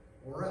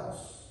or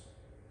else.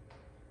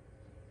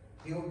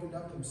 He opened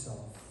up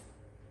himself.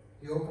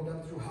 He opened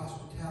up through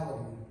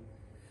hospitality.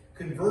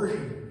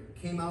 Conversion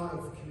came out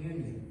of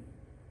communion.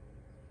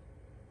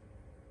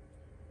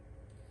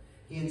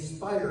 He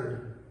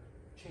inspired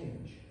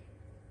change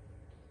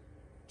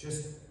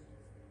just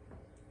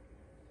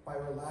by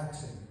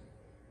relaxing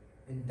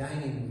and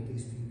dining with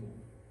these people.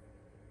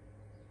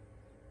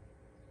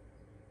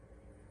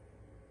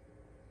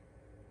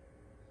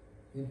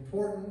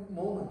 Important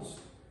moments,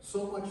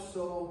 so much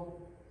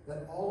so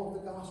that all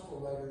of the gospel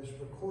writers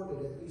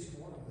recorded at least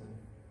one of them.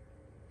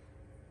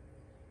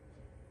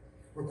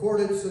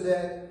 Recorded so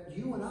that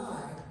you and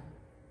I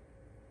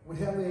would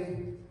have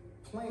a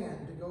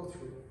plan to go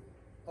through,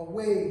 a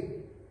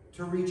way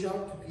to reach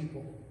out to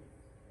people.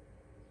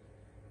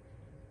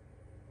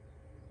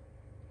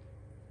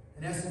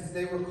 In essence,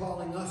 they were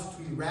calling us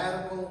to be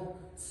radical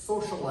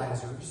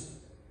socializers,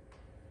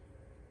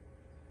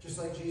 just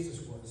like Jesus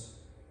was.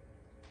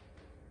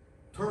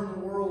 Turn the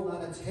world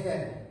on its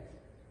head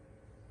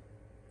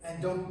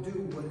and don't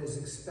do what is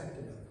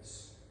expected of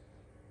us.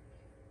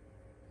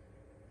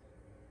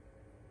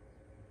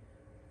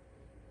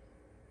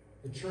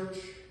 The church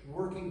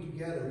working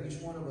together, each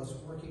one of us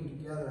working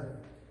together.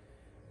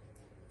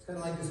 It's kind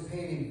of like this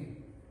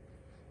painting.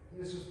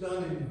 This was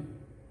done in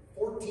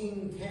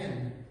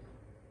 1410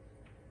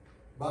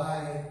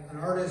 by an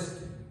artist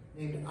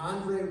named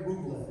Andrei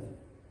Rublev.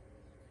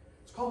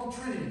 It's called the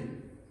Trinity.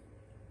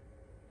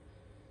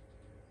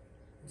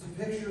 It's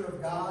a picture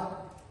of God,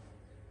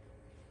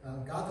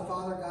 God the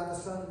Father, God the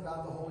Son, and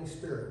God the Holy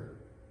Spirit,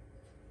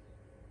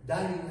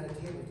 dining at a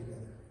table together.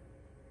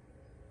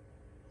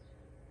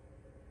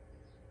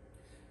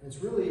 It's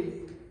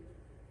really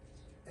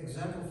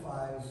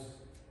exemplifies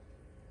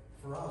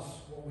for us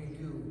what we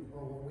do,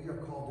 or what we are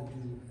called to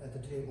do at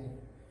the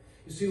table.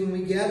 You see, when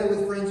we gather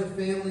with friends and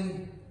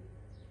family,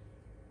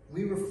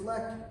 we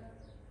reflect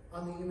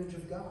on the image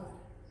of God.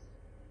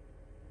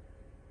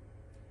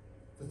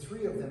 The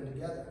three of them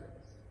together.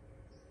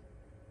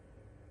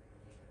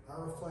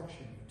 Our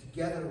reflection,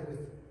 together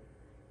with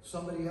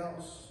somebody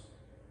else,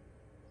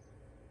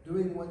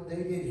 doing what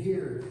they did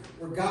here,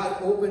 where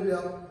God opened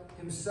up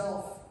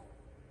himself.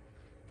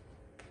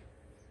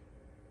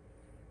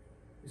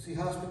 You see,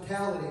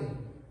 hospitality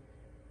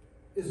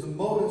is the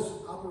modus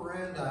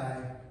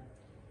operandi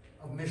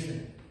of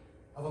mission,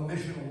 of a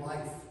missional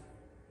life.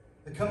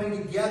 The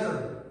coming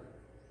together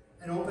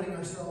and opening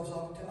ourselves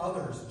up to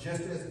others,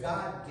 just as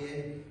God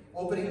did,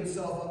 opening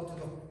himself up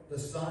to the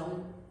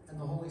Son and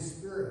the Holy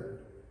Spirit,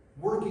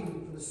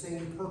 working for the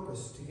same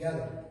purpose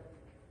together.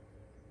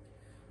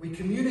 We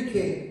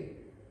communicate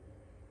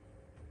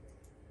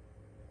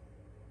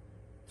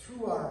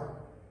through our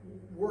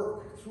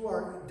work, through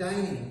our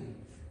dining,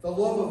 the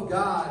love of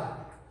God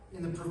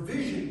in the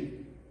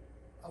provision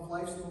of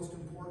life's most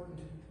important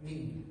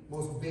need,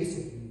 most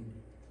basic need,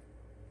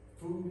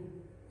 food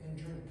and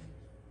drink.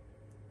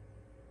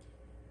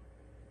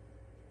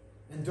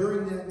 And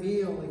during that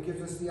meal, it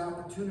gives us the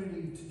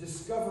opportunity to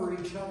discover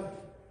each other,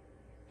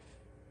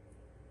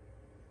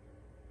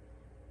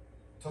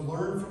 to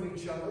learn from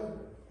each other,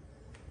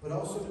 but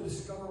also to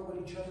discover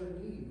what each other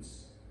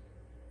needs.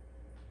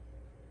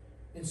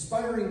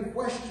 Inspiring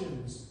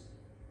questions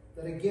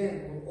that,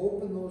 again, will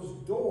open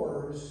those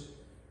doors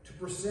to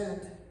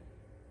present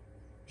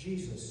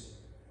Jesus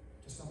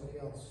to somebody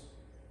else.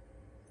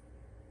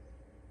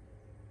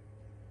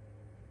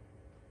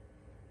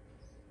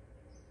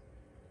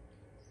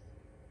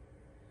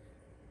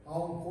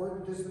 How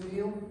important is the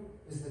meal?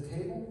 Is the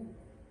table?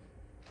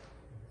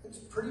 It's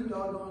pretty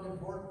doggone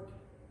important.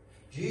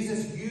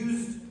 Jesus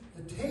used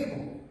the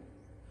table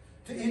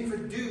to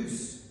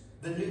introduce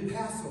the new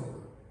Passover,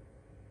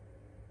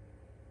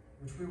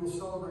 which we will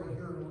celebrate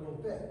here in a little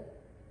bit.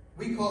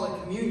 We call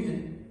it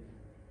communion.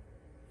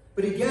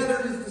 But he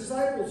gathered his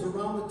disciples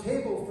around the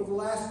table for the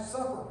Last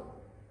Supper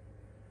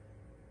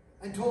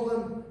and told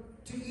them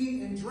to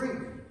eat and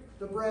drink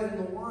the bread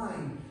and the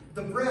wine.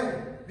 The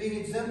bread being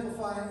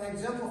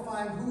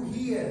exemplifying who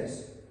he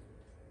is.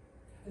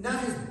 And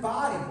not his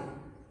body,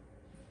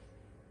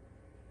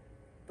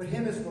 but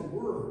him as the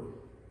Word.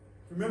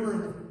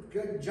 Remember,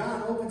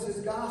 John opens his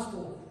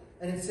gospel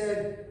and it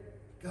said,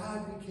 the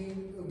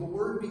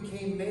Word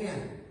became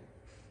man.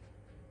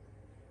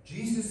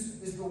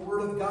 Jesus is the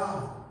Word of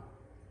God.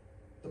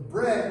 The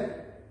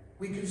bread,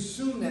 we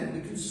consume that.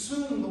 We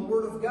consume the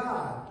Word of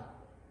God.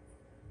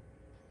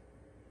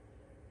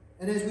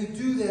 And as we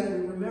do that,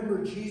 we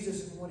remember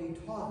Jesus and what he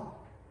taught.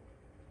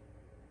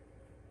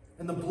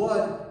 And the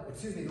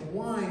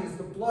wine is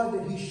the blood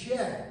that he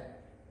shed,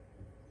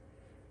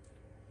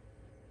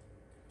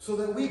 so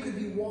that we could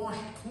be washed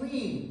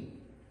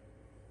clean.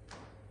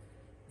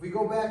 If we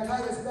go back,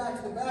 tie this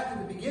back to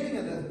the beginning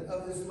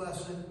of this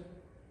lesson,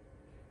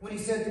 when he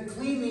said to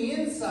clean the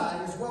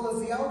inside as well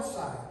as the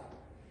outside.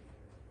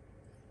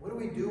 What do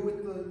we do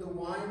with the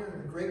wine or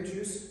the grape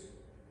juice?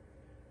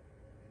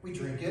 We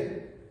drink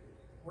it.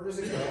 Where does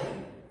it go?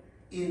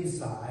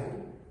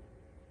 Inside.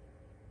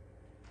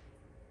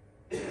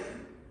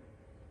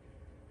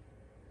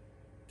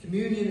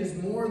 Communion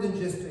is more than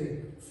just a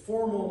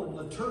formal and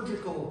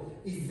liturgical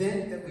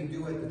event that we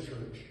do at the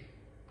church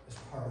as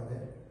part of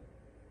it.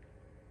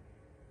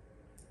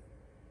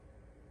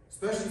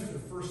 Especially for the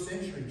first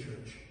century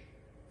church.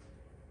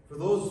 For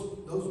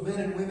those men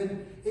and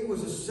women, it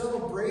was a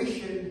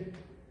celebration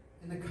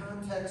in the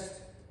context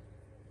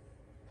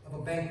of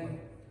a banquet.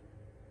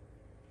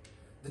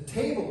 The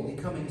table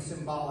becoming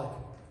symbolic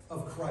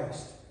of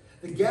Christ.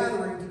 The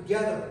gathering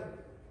together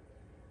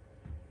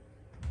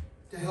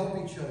to help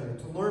each other,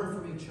 to learn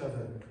from each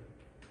other,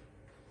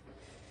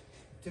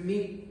 to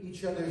meet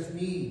each other's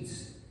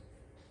needs.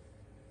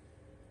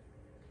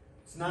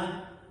 It's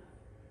not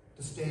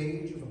the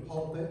stage or the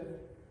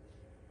pulpit,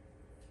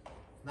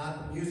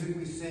 not the music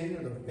we sing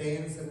or the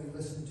bands that we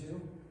listen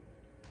to.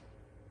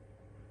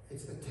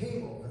 It's the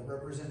table that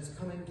represents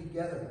coming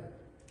together.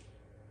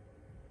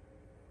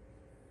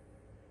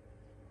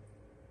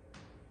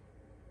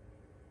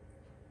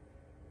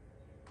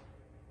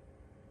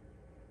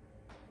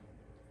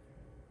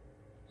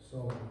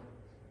 So,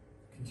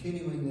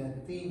 continuing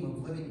that theme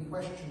of living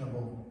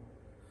questionable,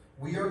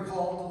 we are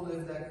called to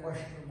live that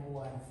questionable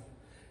life.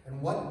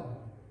 And what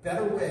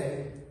better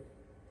way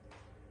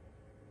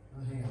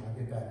Oh, hang on, I'll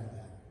get back to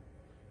that.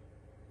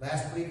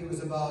 Last week it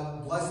was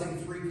about blessing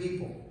 3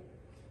 people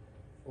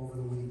over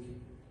the week.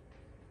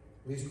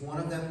 At least one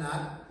of them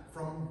not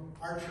from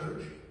our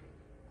church.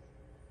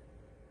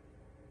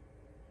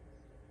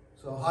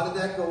 So how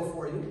did that go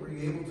for you? Were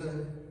you able to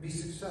be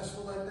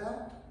successful at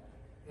that?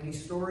 Any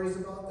stories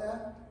about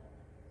that?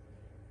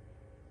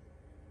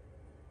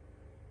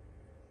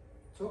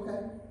 It's okay.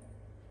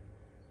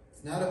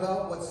 It's not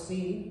about what's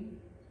seen.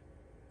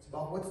 It's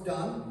about what's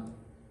done.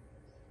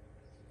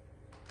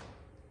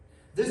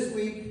 This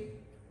week,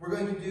 we're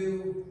going to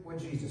do what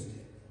Jesus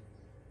did.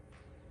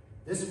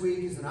 This week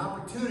is an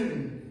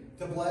opportunity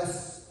to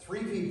bless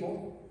 3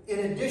 people, in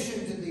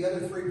addition to the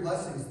other 3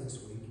 blessings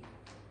this week.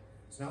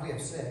 So now we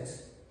have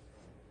 6.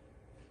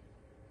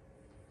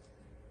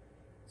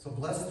 So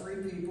bless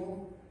 3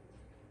 people,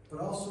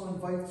 but also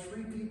invite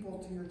 3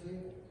 people to your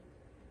table.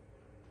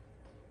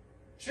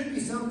 Should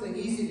be something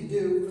easy to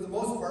do. For the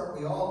most part,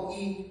 we all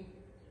eat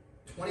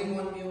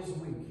 21 meals a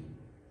week.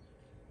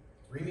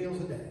 3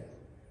 meals a day.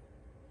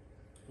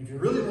 If you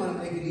really want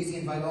to make it easy,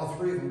 invite all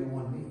 3 of them to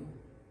one meal.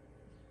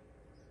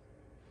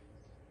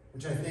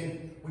 Which I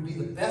think would be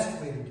the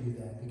best way to do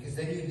that, because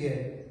then you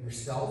get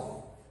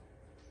yourself,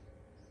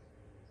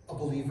 a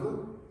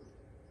believer,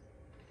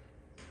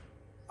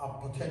 a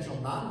potential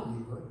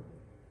non-believer,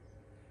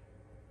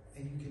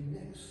 and you can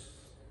mix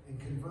and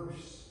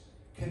converse,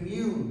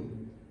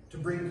 commune to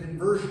bring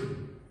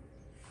conversion.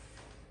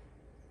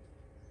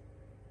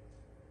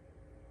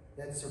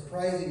 That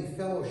surprising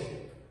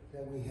fellowship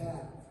that we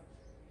have.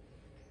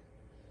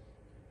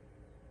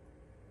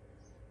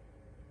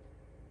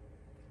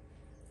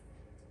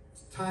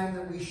 It's time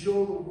that we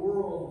show the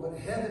world what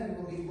heaven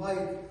will be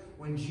like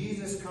when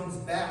Jesus comes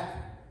back.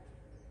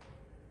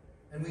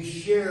 And we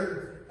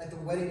share at the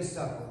wedding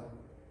supper.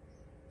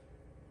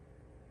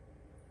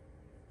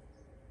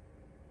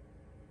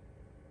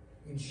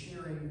 In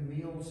sharing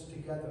meals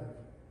together.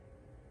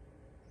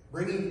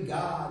 Bringing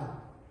God,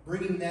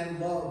 bringing that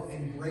love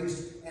and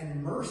grace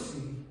and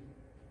mercy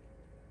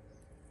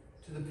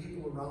to the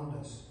people around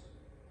us.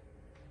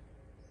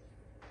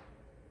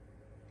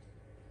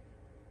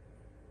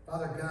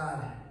 Father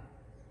God,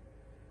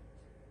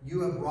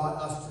 you have brought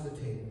us to the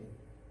table.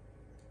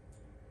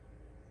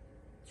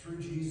 Through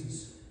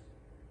Jesus,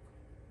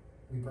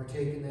 we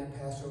partake in that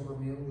Passover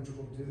meal, which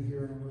we'll do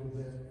here in a little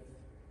bit.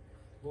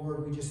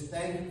 Lord, we just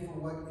thank you for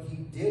what he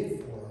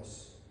did for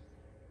us.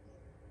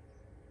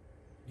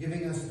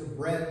 Giving us the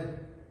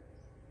bread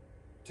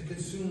to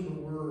consume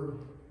the word,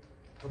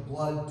 the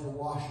blood to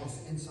wash us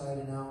inside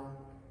and out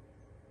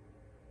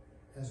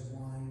as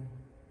wine.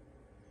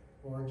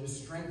 Lord,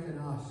 just strengthen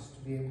us to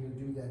be able to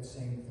do that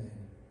same thing.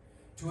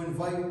 To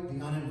invite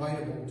the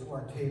uninvitable to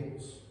our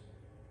tables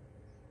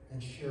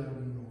and share a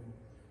meal.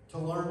 To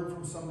learn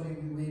from somebody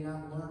we may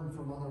not learn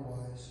from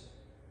otherwise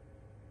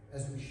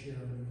as we share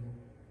a meal.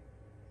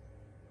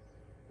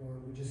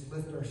 Lord, we just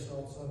lift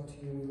ourselves up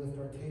to you. We lift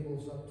our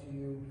tables up to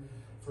you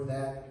for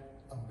that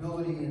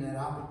ability and that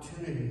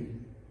opportunity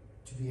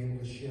to be able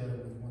to share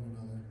it with one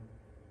another.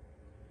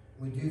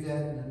 We do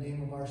that in the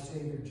name of our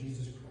Savior,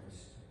 Jesus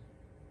Christ.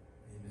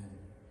 Amen.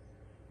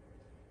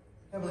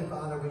 Heavenly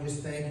Father, we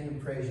just thank you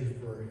and praise you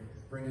for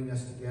bringing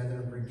us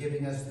together and for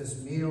giving us this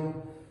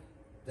meal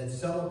that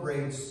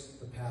celebrates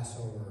the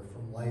Passover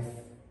from life,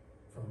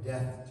 from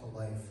death to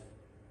life,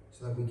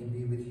 so that we can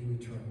be with you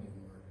eternally,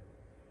 Lord.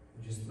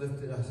 We just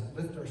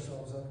lift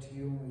ourselves up to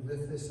you, and we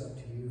lift this up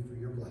to you for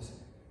your blessing.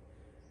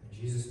 In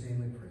Jesus' name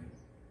we pray.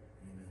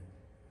 Amen.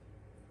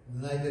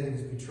 On the night that he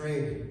was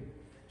betrayed,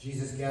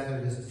 Jesus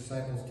gathered his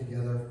disciples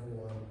together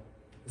for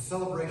the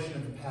celebration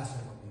of the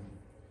Passover meal.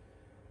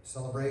 A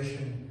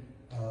celebration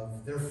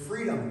of their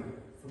freedom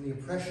from the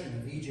oppression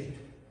of Egypt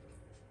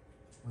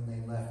when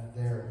they left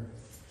there.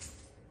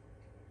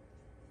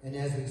 And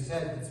as we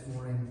said this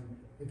morning,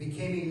 it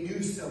became a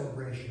new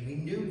celebration, a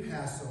new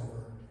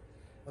Passover.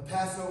 A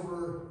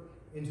Passover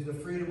into the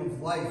freedom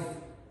of life,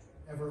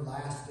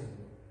 everlasting.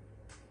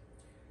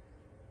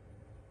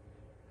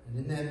 And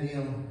in that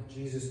meal,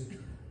 Jesus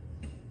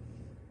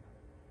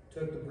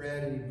took the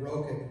bread and he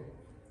broke it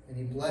and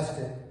he blessed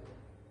it.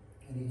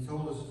 And he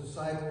told his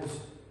disciples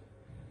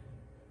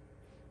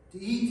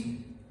to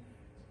eat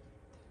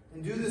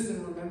and do this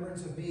in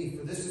remembrance of me,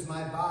 for this is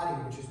my body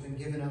which has been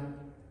given up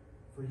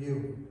for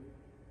you.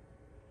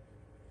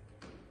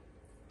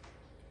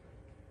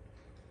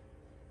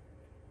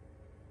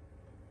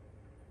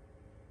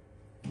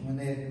 And when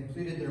they had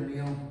completed their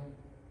meal,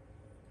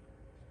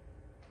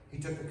 he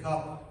took the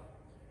cup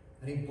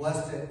and he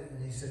blessed it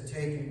and he said,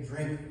 "Take and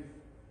drink.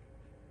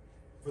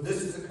 For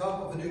this is the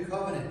cup of the new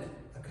covenant,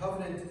 a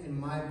covenant in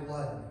my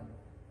blood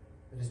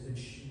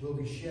that will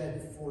be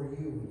shed for you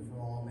and for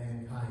all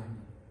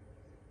mankind."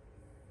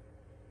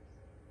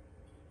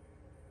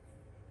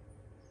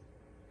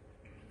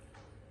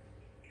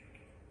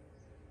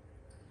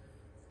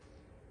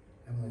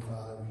 Heavenly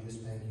Father, we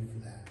just thank you for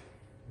that.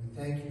 We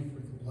thank you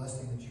for the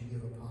blessing that you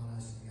give upon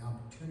us and the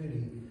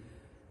opportunity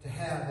to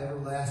have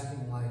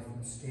everlasting life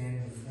and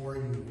stand before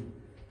you,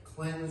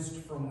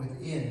 cleansed from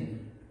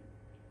within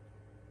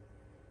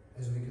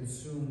as we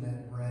consume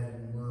that bread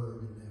and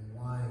word and that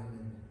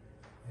wine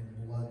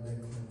and blood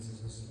that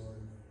cleanses us, Lord.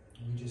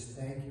 And we just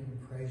thank you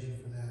and praise you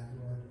for that,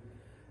 Lord.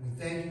 We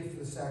thank you for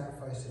the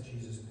sacrifice that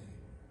Jesus made.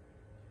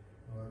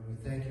 Lord, we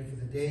thank you for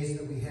the days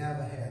that we have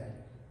ahead.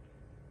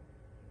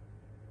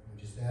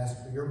 We just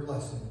ask for your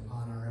blessing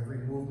upon our every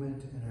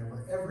movement and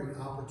every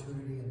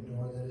opportunity and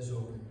door that is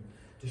open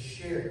to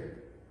share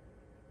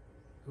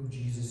who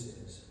Jesus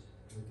is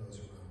with those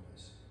around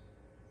us.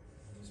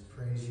 We just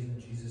praise you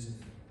in Jesus'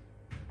 name.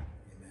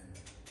 Amen.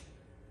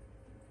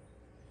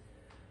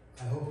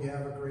 I hope you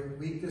have a great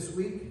week this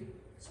week.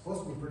 It's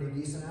supposed to be pretty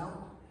decent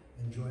out.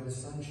 Enjoy the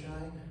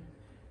sunshine.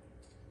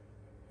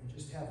 And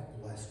just have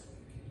a blessed week.